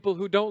disciple people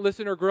who don't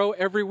listen or grow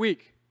every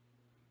week.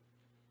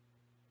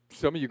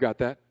 Some of you got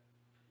that.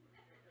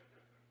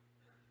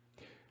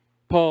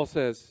 Paul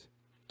says,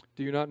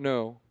 do you not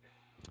know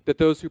that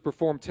those who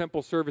perform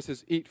temple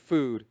services eat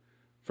food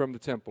from the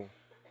temple?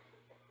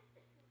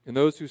 And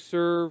those who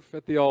serve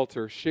at the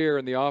altar share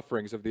in the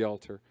offerings of the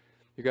altar.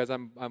 You guys,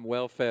 I'm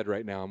well fed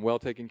right now. I'm well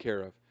taken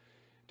care of.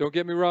 Don't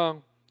get me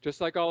wrong.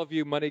 Just like all of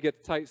you, money gets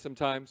tight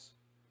sometimes.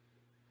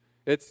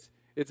 It's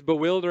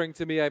bewildering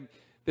to me.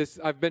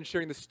 I've been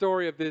sharing the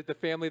story of the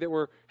family that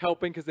we're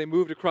helping because they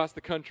moved across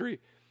the country.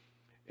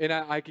 And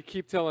I could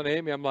keep telling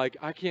Amy, I'm like,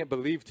 I can't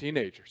believe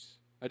teenagers.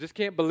 I just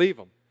can't believe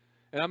them.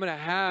 And I'm going to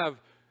have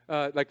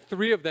like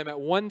 3 of them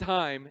at one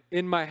time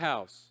in my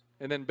house.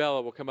 And then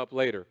Bella will come up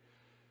later.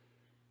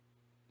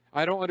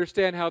 I don't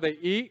understand how they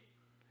eat.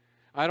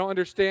 I don't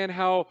understand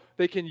how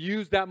they can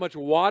use that much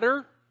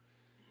water.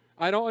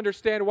 I don't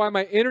understand why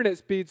my internet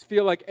speeds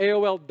feel like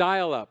AOL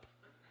dial-up.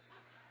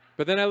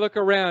 But then I look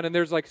around and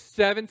there's like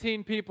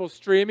 17 people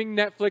streaming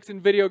Netflix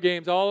and video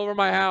games all over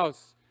my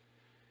house.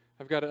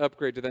 I've got to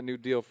upgrade to that new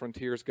deal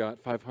Frontier's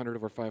got, 500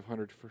 over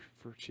 500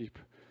 for cheap.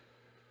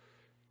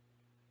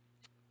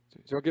 So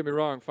don't get me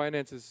wrong,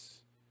 finances,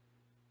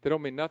 they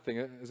don't mean nothing.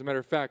 As a matter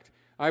of fact,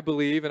 I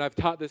believe, and I've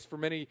taught this for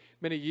many,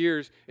 many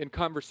years in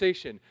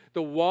conversation,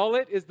 the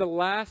wallet is the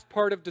last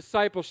part of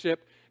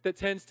discipleship that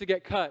tends to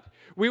get cut.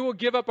 We will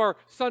give up our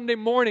Sunday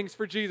mornings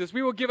for Jesus.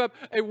 We will give up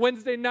a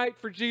Wednesday night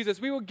for Jesus.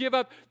 We will give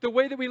up the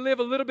way that we live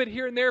a little bit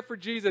here and there for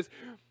Jesus.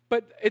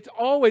 But it's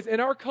always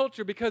in our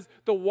culture, because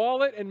the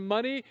wallet and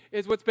money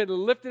is what's been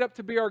lifted up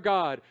to be our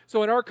God.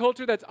 So in our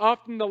culture, that's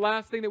often the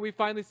last thing that we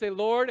finally say,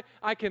 Lord,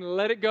 I can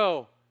let it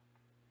go.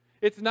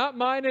 It's not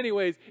mine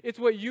anyways. It's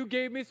what you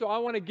gave me, so I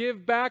want to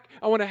give back.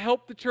 I want to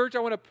help the church. I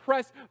want to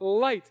press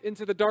light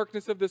into the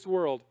darkness of this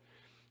world.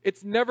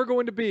 It's never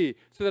going to be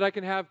so that I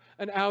can have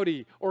an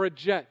Audi or a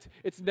jet.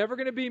 It's never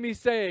going to be me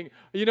saying,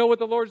 you know what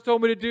the Lord's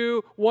told me to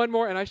do, one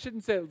more. And I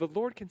shouldn't say it. The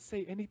Lord can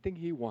say anything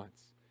he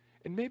wants.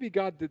 And maybe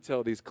God did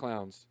tell these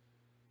clowns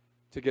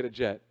to get a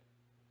jet.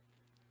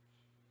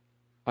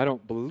 I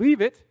don't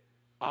believe it,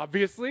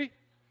 obviously,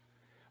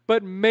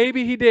 but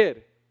maybe he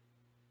did.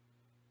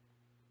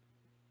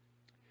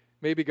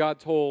 Maybe God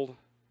told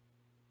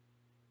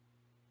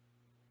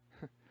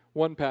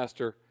one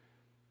pastor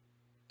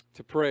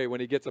to pray when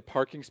he gets a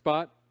parking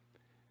spot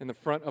in the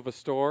front of a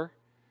store.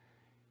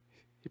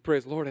 He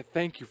prays, Lord, I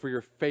thank you for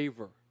your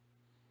favor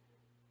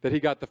that he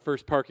got the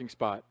first parking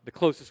spot, the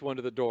closest one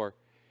to the door.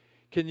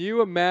 Can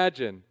you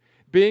imagine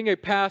being a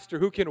pastor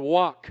who can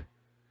walk,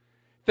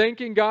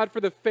 thanking God for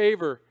the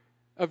favor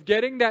of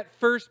getting that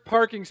first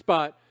parking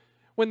spot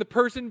when the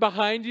person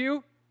behind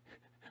you,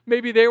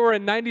 maybe they were a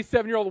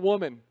 97-year-old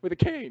woman with a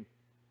cane.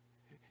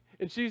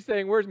 And she's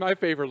saying, where's my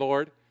favor,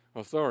 Lord?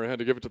 Oh, sorry, I had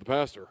to give it to the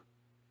pastor.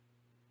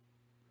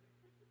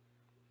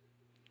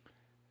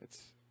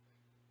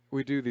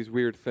 We do these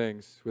weird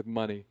things with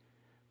money.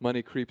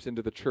 Money creeps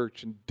into the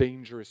church in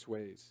dangerous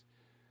ways.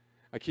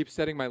 I keep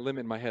setting my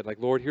limit in my head, like,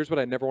 Lord, here's what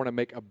I never want to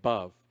make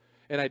above.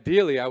 And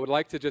ideally, I would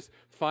like to just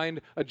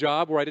find a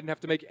job where I didn't have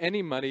to make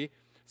any money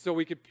so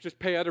we could just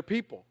pay other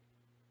people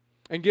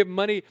and give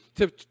money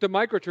to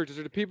microchurches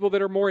or to people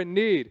that are more in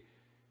need.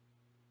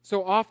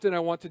 So often I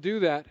want to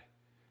do that,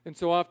 and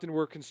so often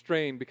we're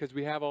constrained because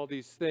we have all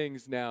these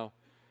things now.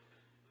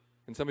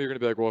 And some of you are going to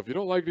be like, well, if you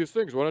don't like these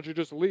things, why don't you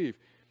just leave?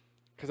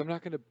 Because I'm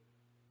not going to,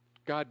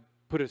 God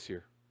put us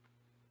here.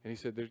 And he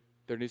said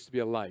there needs to be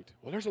a light.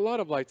 Well, there's a lot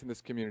of lights in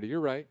this community.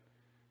 You're right.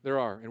 There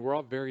are. And we're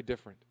all very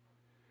different.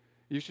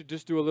 You should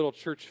just do a little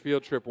church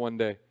field trip one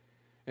day.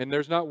 And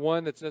there's not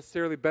one that's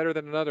necessarily better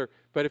than another.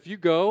 But if you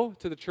go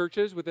to the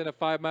churches within a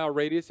 5-mile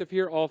radius of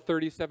here, all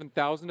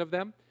 37,000 of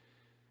them,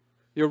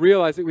 you'll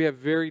realize that we have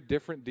very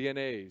different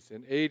DNAs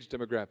and age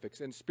demographics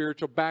and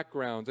spiritual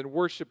backgrounds and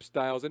worship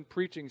styles and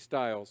preaching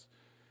styles.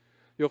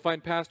 You'll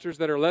find pastors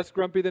that are less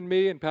grumpy than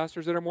me and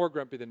pastors that are more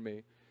grumpy than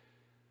me.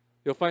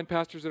 You'll find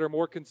pastors that are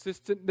more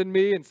consistent than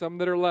me and some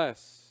that are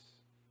less.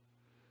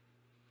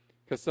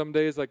 Because some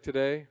days like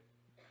today,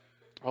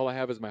 all I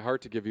have is my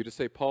heart to give you. To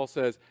say, Paul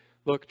says,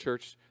 look,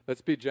 church,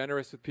 let's be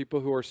generous with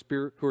people who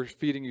are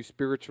feeding you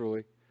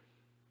spiritually.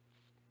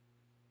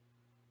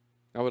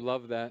 I would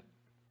love that.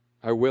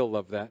 I will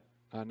love that.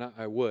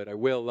 I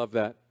will love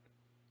that.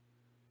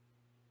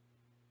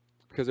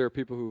 Because there are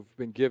people who've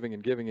been giving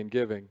and giving and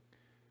giving.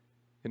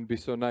 And it'd be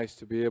so nice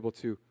to be able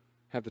to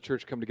have the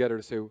church come together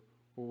to say, well,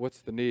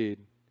 what's the need?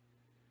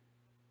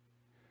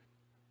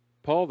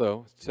 Paul,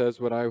 though, says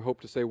what I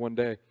hope to say one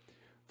day.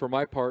 For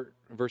my part,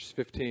 verse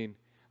 15,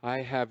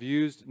 I have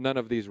used none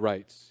of these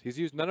rights. He's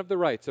used none of the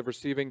rights of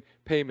receiving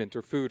payment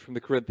or food from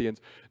the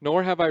Corinthians,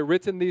 nor have I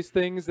written these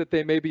things that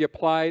they may be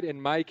applied in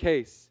my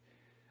case.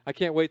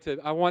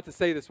 I want to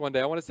say this one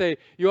day. I want to say,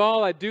 you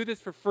all, I do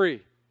this for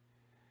free.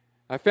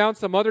 I found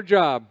some other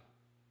job.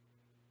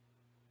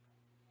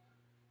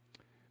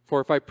 For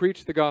if I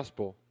preach the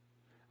gospel,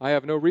 I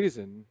have no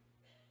reason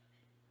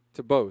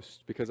to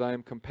boast, because I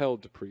am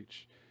compelled to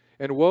preach.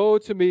 And woe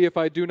to me if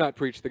I do not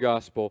preach the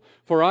gospel,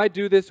 for I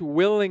do this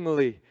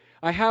willingly.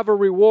 I have a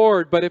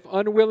reward, but if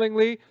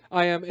unwillingly,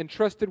 I am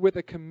entrusted with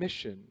a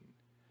commission.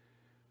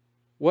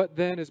 What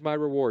then is my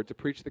reward? To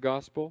preach the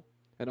gospel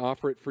and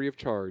offer it free of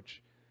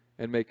charge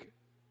and make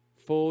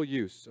full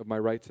use of my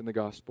rights in the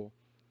gospel.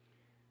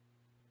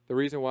 The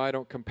reason why I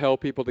don't compel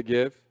people to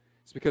give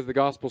is because the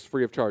gospel's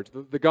free of charge.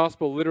 The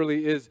gospel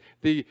literally is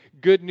the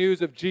good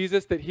news of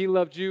Jesus, that he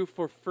loved you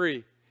for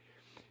free.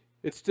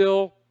 It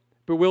still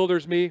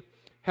bewilders me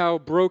how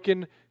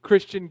broken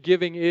Christian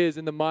giving is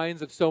in the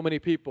minds of so many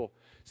people.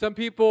 Some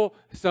people,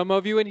 some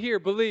of you in here,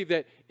 believe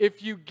that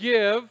if you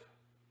give,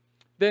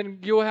 then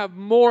you'll have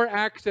more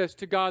access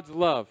to God's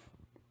love.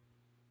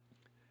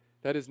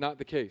 That is not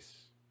the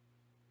case.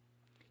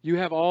 You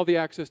have all the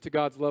access to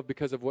God's love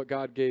because of what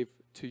God gave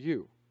to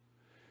you.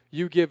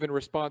 You give in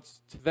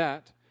response to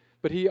that,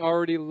 but He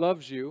already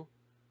loves you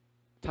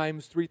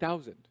times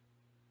 3,000.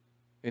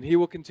 And He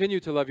will continue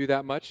to love you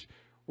that much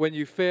when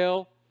you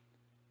fail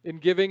in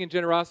giving and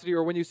generosity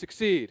or when you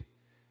succeed.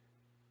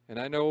 And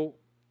I know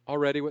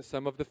already what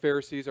some of the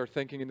Pharisees are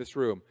thinking in this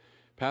room.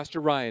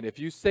 Pastor Ryan, if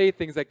you say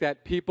things like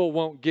that, people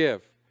won't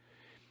give.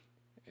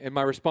 And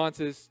my response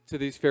is to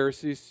these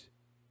Pharisees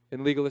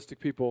and legalistic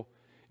people,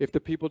 if the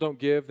people don't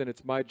give, then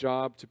it's my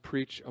job to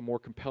preach a more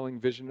compelling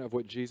vision of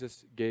what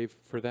Jesus gave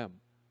for them.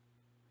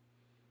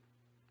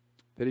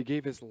 That He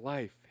gave His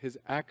life, His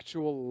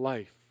actual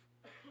life.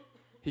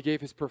 He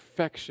gave His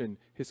perfection,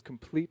 His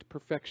complete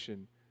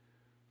perfection,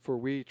 for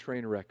we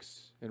train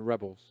wrecks and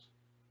rebels.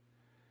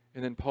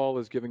 And then Paul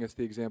is giving us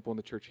the example in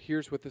the church.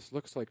 Here's what this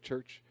looks like,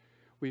 church.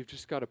 We've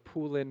just got to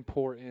pull in,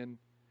 pour in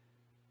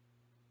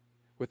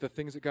with the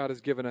things that God has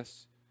given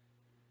us,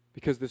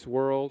 because this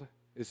world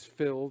is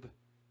filled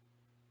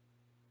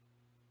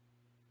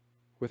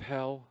with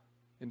hell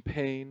and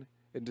pain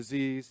and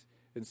disease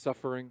and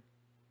suffering.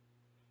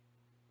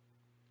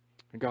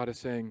 And God is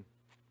saying,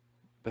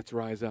 let's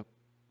rise up.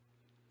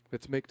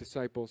 Let's make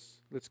disciples.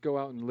 Let's go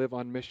out and live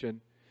on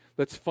mission.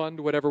 Let's fund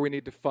whatever we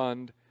need to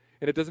fund.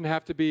 And it doesn't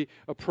have to be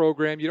a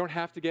program. You don't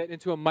have to get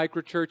into a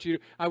micro church.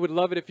 I would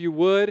love it if you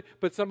would,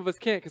 but some of us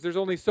can't because there's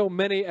only so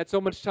many at so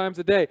much times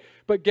a day.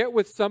 But get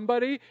with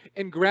somebody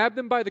and grab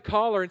them by the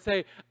collar and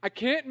say, I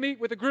can't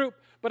meet with a group,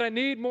 but I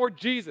need more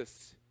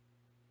Jesus.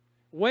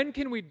 When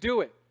can we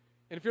do it?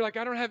 And if you're like,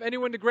 I don't have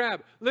anyone to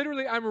grab,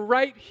 literally, I'm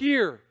right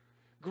here.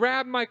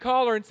 Grab my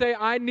collar and say,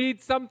 I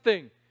need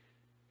something.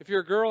 If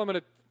you're a girl, I'm going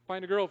to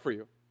find a girl for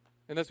you,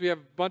 unless we have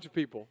a bunch of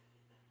people.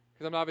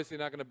 Because I'm obviously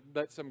not going to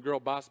let some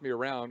girl boss me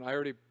around. I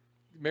already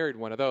married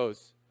one of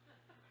those.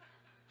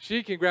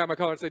 She can grab my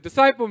collar and say,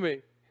 disciple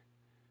me.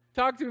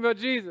 Talk to me about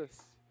Jesus.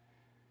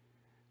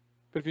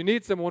 But if you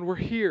need someone, we're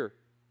here.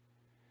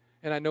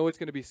 And I know it's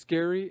going to be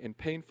scary and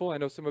painful. I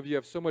know some of you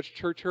have so much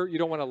church hurt, you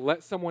don't want to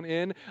let someone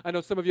in. I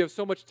know some of you have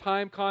so much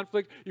time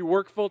conflict. You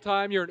work full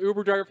time. You're an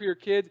Uber driver for your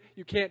kids.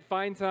 You can't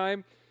find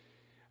time.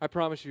 I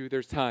promise you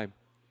there's time.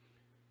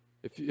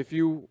 If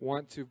you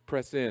want to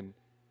press in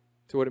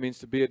to what it means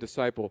to be a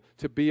disciple,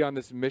 to be on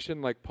this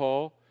mission like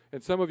Paul,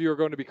 and some of you are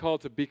going to be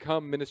called to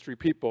become ministry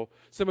people.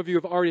 Some of you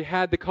have already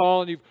had the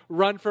call and you've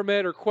run from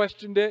it or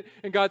questioned it,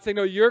 and God's saying,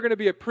 no, you're going to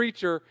be a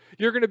preacher.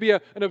 You're going to be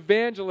an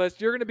evangelist.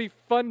 You're going to be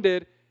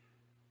funded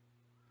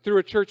through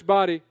a church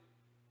body.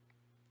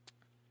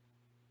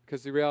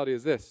 Because the reality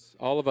is this,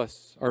 all of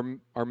us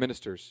are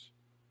ministers.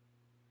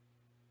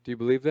 Do you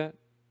believe that?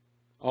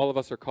 All of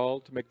us are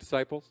called to make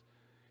disciples.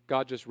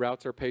 God just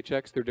routes our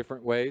paychecks through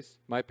different ways.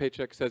 My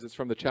paycheck says it's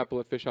from the Chapel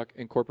at Fishhawk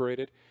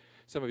Incorporated.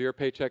 Some of your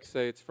paychecks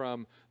say it's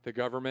from the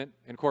government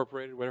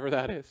incorporated, whatever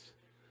that is.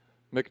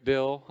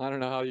 McDill, I don't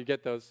know how you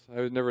get those.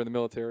 I was never in the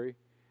military.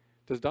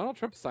 Does Donald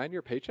Trump sign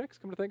your paychecks,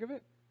 come to think of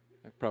it?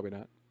 Probably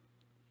not.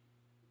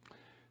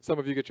 Some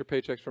of you get your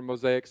paychecks from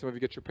Mosaic. Some of you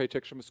get your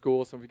paychecks from a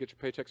school. Some of you get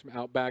your paychecks from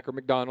Outback or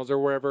McDonald's or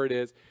wherever it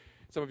is.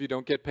 Some of you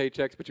don't get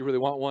paychecks, but you really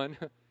want one.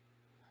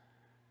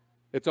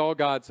 It's all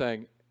God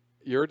saying,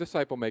 you're a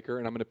disciple maker,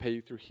 and I'm going to pay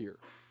you through here.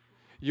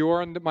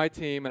 You're on my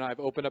team, and I've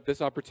opened up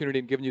this opportunity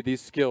and given you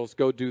these skills.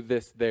 Go do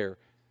this there.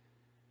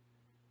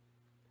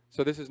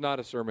 So this is not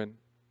a sermon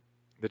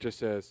that just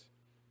says,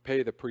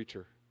 pay the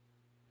preacher.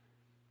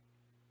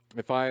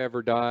 If I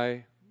ever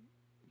die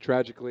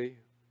tragically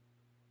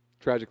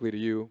to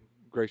you,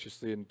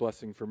 graciously and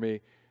blessing for me,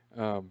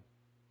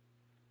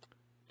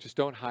 just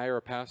don't hire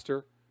a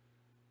pastor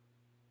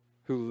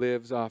who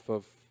lives off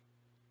of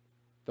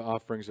the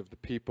offerings of the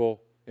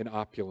people in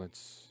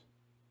opulence.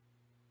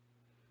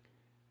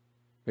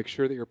 Make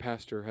sure that your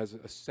pastor has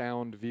a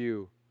sound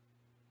view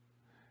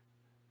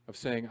of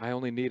saying, I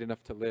only need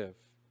enough to live.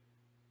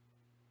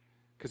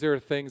 Because there are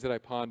things that I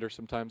ponder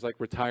sometimes, like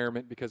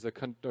retirement, because the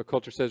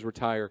culture says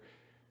retire.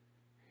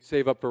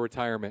 Save up for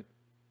retirement.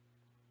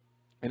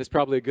 And it's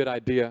probably a good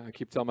idea. I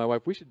keep telling my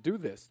wife, we should do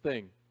this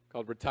thing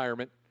called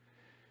retirement.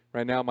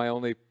 Right now, my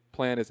only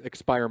plan is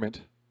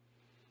expirement.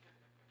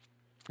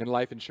 And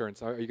life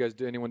insurance. Are you guys,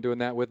 anyone doing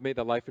that with me?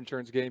 The life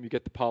insurance game, you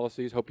get the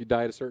policies, hope you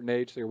die at a certain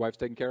age so your wife's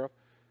taken care of?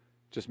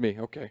 Just me,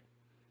 okay.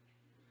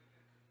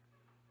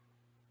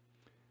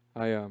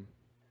 I'm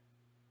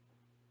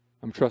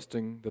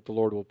trusting that the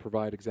Lord will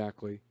provide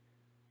exactly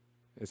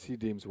as He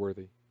deems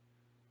worthy.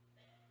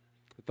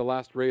 The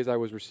last raise I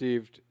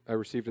received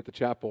at the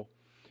chapel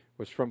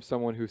was from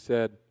someone who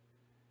said,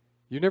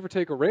 you never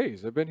take a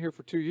raise. I've been here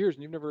for 2 years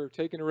and you've never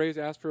taken a raise,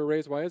 asked for a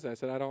raise. Why is that? I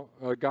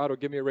said, God will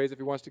give me a raise if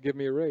He wants to give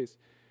me a raise.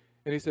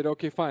 And he said,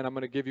 okay, fine, I'm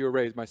going to give you a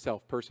raise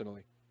myself,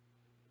 personally.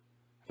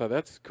 I thought,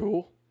 that's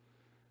cool.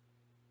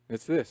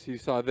 It's this. He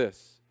saw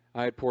this.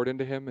 I had poured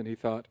into him, and he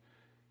thought,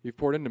 you've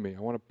poured into me. I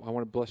want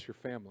to bless your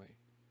family.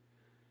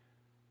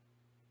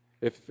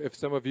 If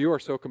some of you are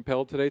so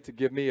compelled today to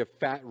give me a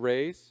fat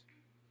raise,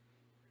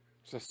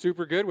 so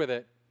super good with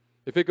it.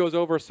 If it goes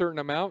over a certain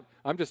amount,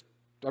 I'm just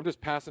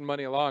passing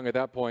money along at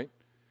that point.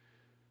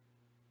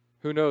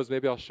 Who knows?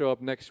 Maybe I'll show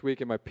up next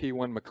week in my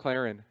P1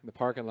 McLaren in the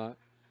parking lot.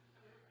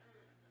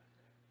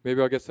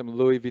 Maybe I'll get some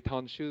Louis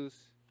Vuitton shoes.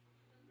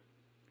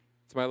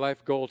 It's my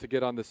life goal to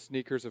get on the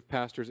Sneakers of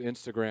Pastors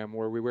Instagram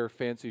where we wear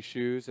fancy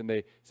shoes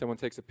and someone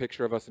takes a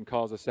picture of us and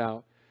calls us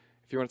out.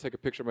 If you want to take a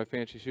picture of my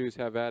fancy shoes,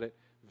 have at it.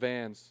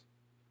 Vans,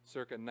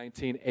 circa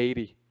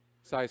 1980,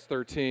 size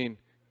 13,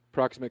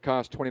 approximate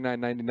cost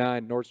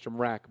 $29.99, Nordstrom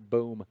Rack,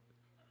 boom.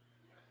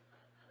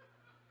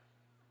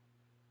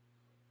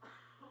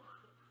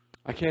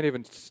 I can't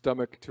even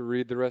stomach to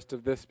read the rest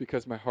of this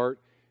because my heart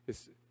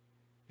is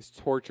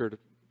tortured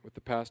with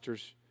the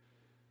pastors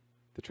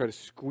that try to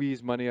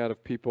squeeze money out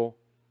of people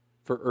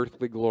for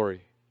earthly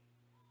glory.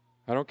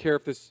 I don't care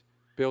if this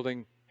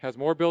building has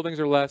more buildings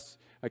or less.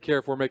 I care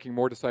if we're making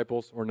more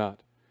disciples or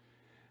not.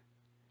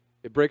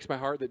 It breaks my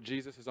heart that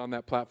Jesus is on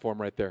that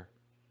platform right there.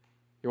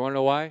 You want to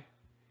know why?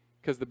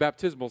 Because the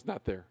baptismal's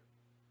not there.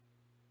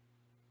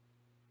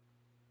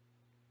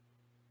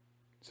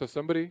 So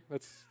somebody,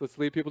 let's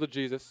lead people to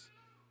Jesus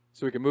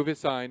so we can move his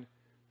sign,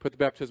 put the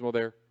baptismal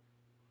there,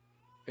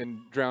 and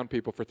drown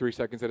people for 3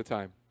 seconds at a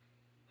time.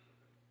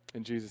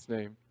 In Jesus'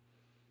 name.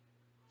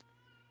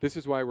 This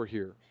is why we're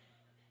here.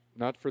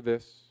 Not for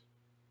this,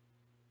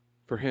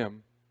 for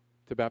him,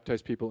 to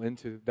baptize people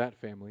into that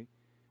family,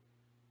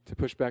 to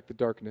push back the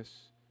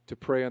darkness, to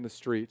pray on the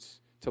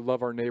streets, to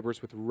love our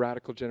neighbors with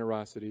radical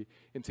generosity,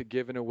 and to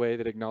give in a way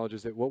that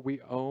acknowledges that what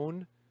we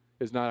own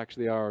is not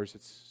actually ours.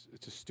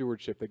 It's a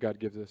stewardship that God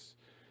gives us.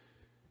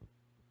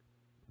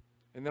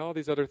 And then all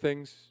these other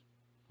things,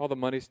 all the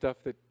money stuff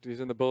that is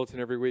in the bulletin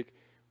every week,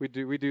 we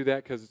do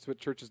that because it's what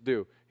churches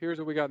do. Here's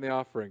what we got in the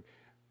offering.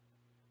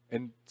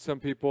 And some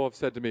people have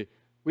said to me,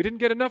 we didn't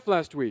get enough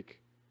last week.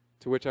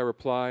 To which I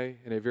reply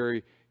in a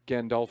very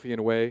Gandalfian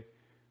way,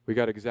 we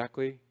got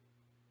exactly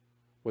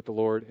what the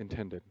Lord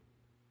intended.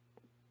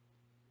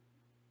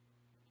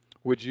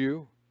 Would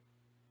you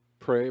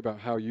pray about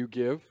how you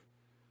give,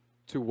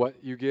 to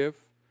what you give,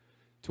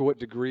 to what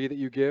degree that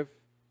you give,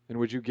 and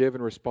would you give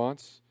in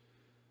response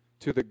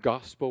to the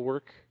gospel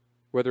work,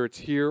 whether it's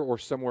here or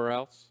somewhere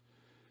else?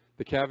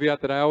 The caveat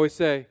that I always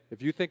say,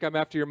 if you think I'm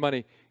after your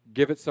money,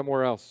 give it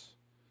somewhere else.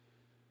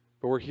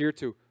 But we're here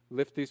to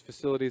lift these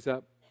facilities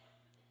up.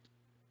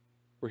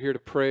 We're here to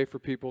pray for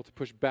people, to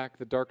push back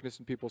the darkness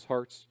in people's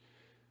hearts.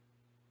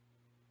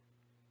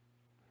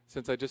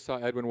 Since I just saw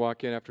Edwin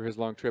walk in after his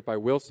long trip, I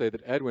will say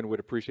that Edwin would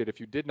appreciate if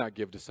you did not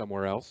give to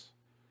somewhere else.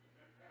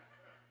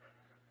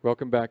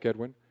 Welcome back,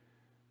 Edwin.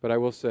 But I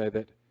will say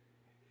that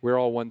we're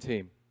all one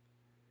team.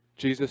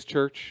 Jesus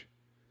Church,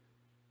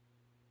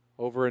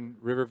 over in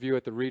Riverview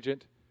at the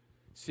Regent,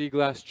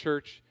 Seaglass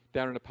Church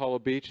down in Apollo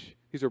Beach.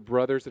 These are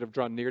brothers that have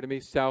drawn near to me.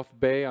 South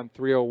Bay on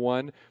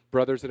 301,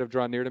 brothers that have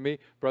drawn near to me.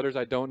 Brothers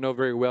I don't know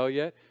very well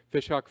yet.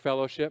 Fishhawk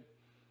Fellowship,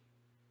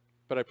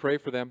 but I pray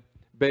for them.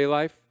 Bay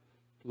Life,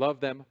 love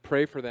them,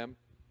 pray for them.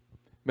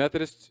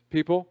 Methodist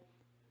people,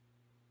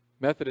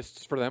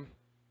 Methodists for them.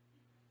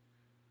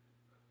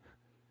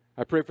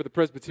 I pray for the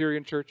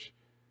Presbyterian Church.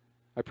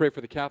 I pray for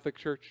the Catholic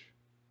Church.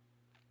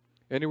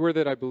 Anywhere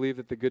that I believe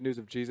that the good news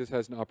of Jesus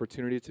has an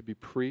opportunity to be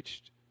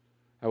preached,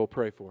 I will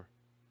pray for.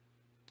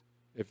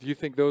 If you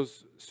think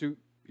those suit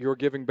your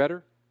giving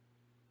better,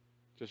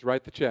 just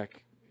write the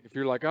check. If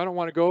you're like, I don't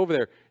want to go over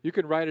there, you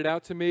can write it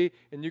out to me,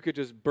 and you could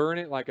just burn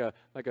it like a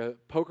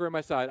poker in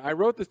my side. I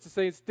wrote this to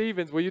St.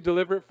 Stephen's. Will you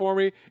deliver it for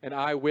me? And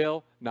I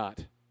will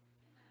not.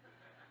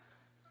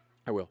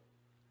 I will.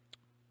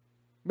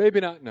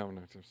 Maybe not. No.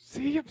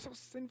 See, I'm so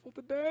sinful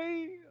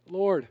today.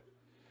 Lord.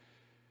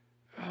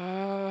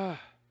 Let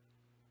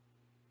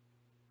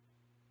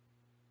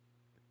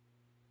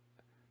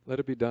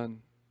it be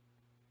done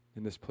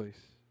in this place.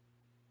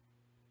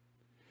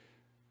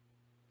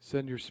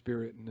 Send your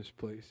Spirit in this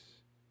place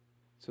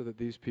so that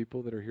these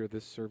people that are here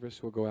this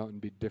service will go out and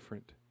be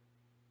different.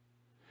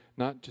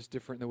 Not just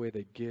different in the way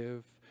they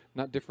give,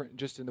 not different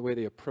just in the way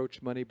they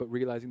approach money, but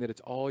realizing that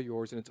it's all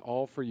yours and it's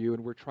all for you,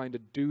 and we're trying to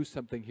do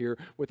something here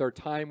with our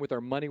time, with our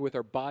money, with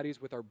our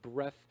bodies, with our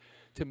breath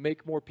to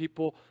make more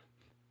people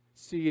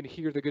see and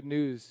hear the good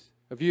news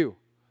of you.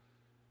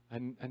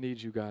 I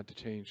need you, God, to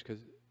change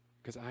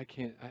because I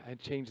can't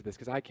change this,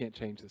 because I can't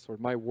change this, Lord.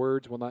 My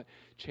words will not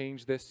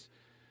change this.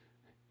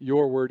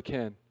 Your word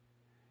can.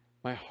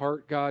 My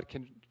heart, God,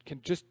 can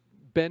just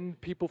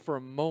bend people for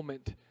a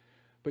moment,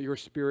 but your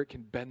Spirit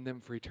can bend them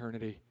for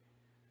eternity.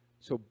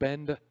 So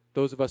bend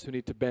those of us who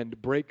need to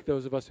bend. Break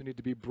those of us who need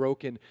to be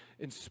broken.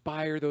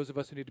 Inspire those of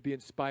us who need to be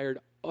inspired.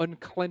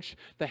 Unclench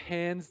the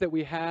hands that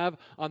we have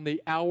on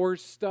the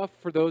hours stuff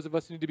for those of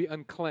us who need to be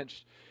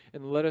unclenched.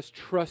 And let us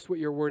trust what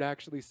your word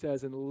actually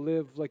says and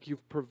live like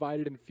you've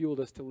provided and fueled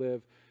us to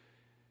live.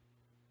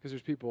 Because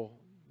there's people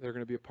that are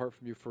going to be apart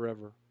from you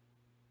forever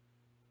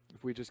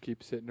if we just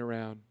keep sitting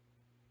around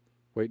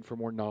waiting for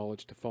more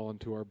knowledge to fall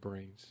into our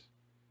brains.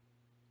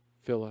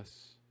 Fill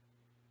us.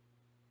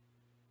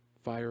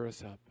 Fire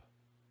us up.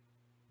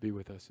 Be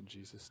with us in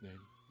Jesus' name.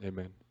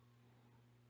 Amen.